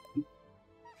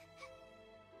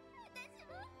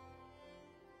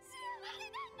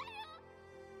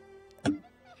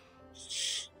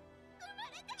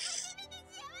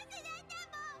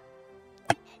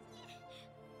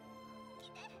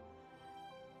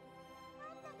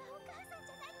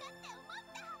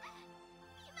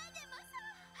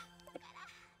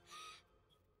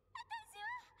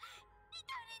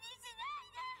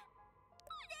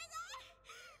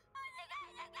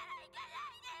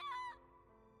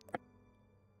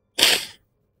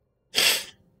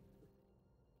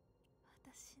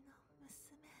 私の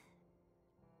娘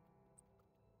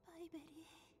バイベリー、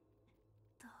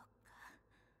どうか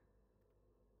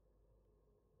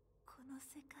この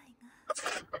世界が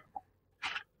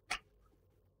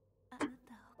あな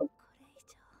たをこれ以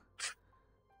上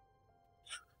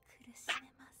苦し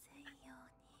めませんよ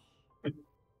うに。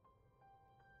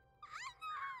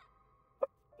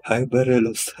 Hyber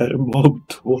lost her mom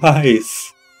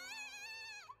twice.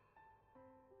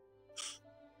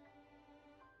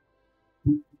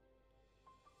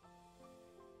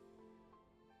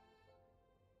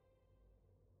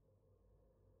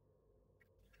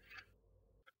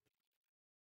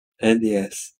 And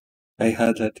yes, I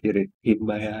had a tear in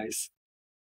my eyes.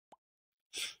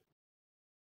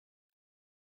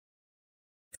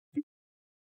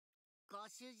 ご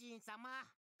主人様。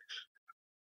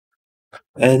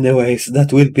 Anyways,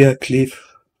 that will be a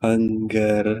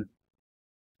cliffhanger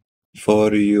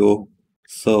for you.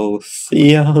 So,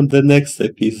 see ya on the next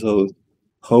episode.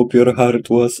 Hope your heart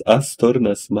was as torn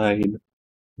as mine.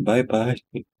 Bye bye.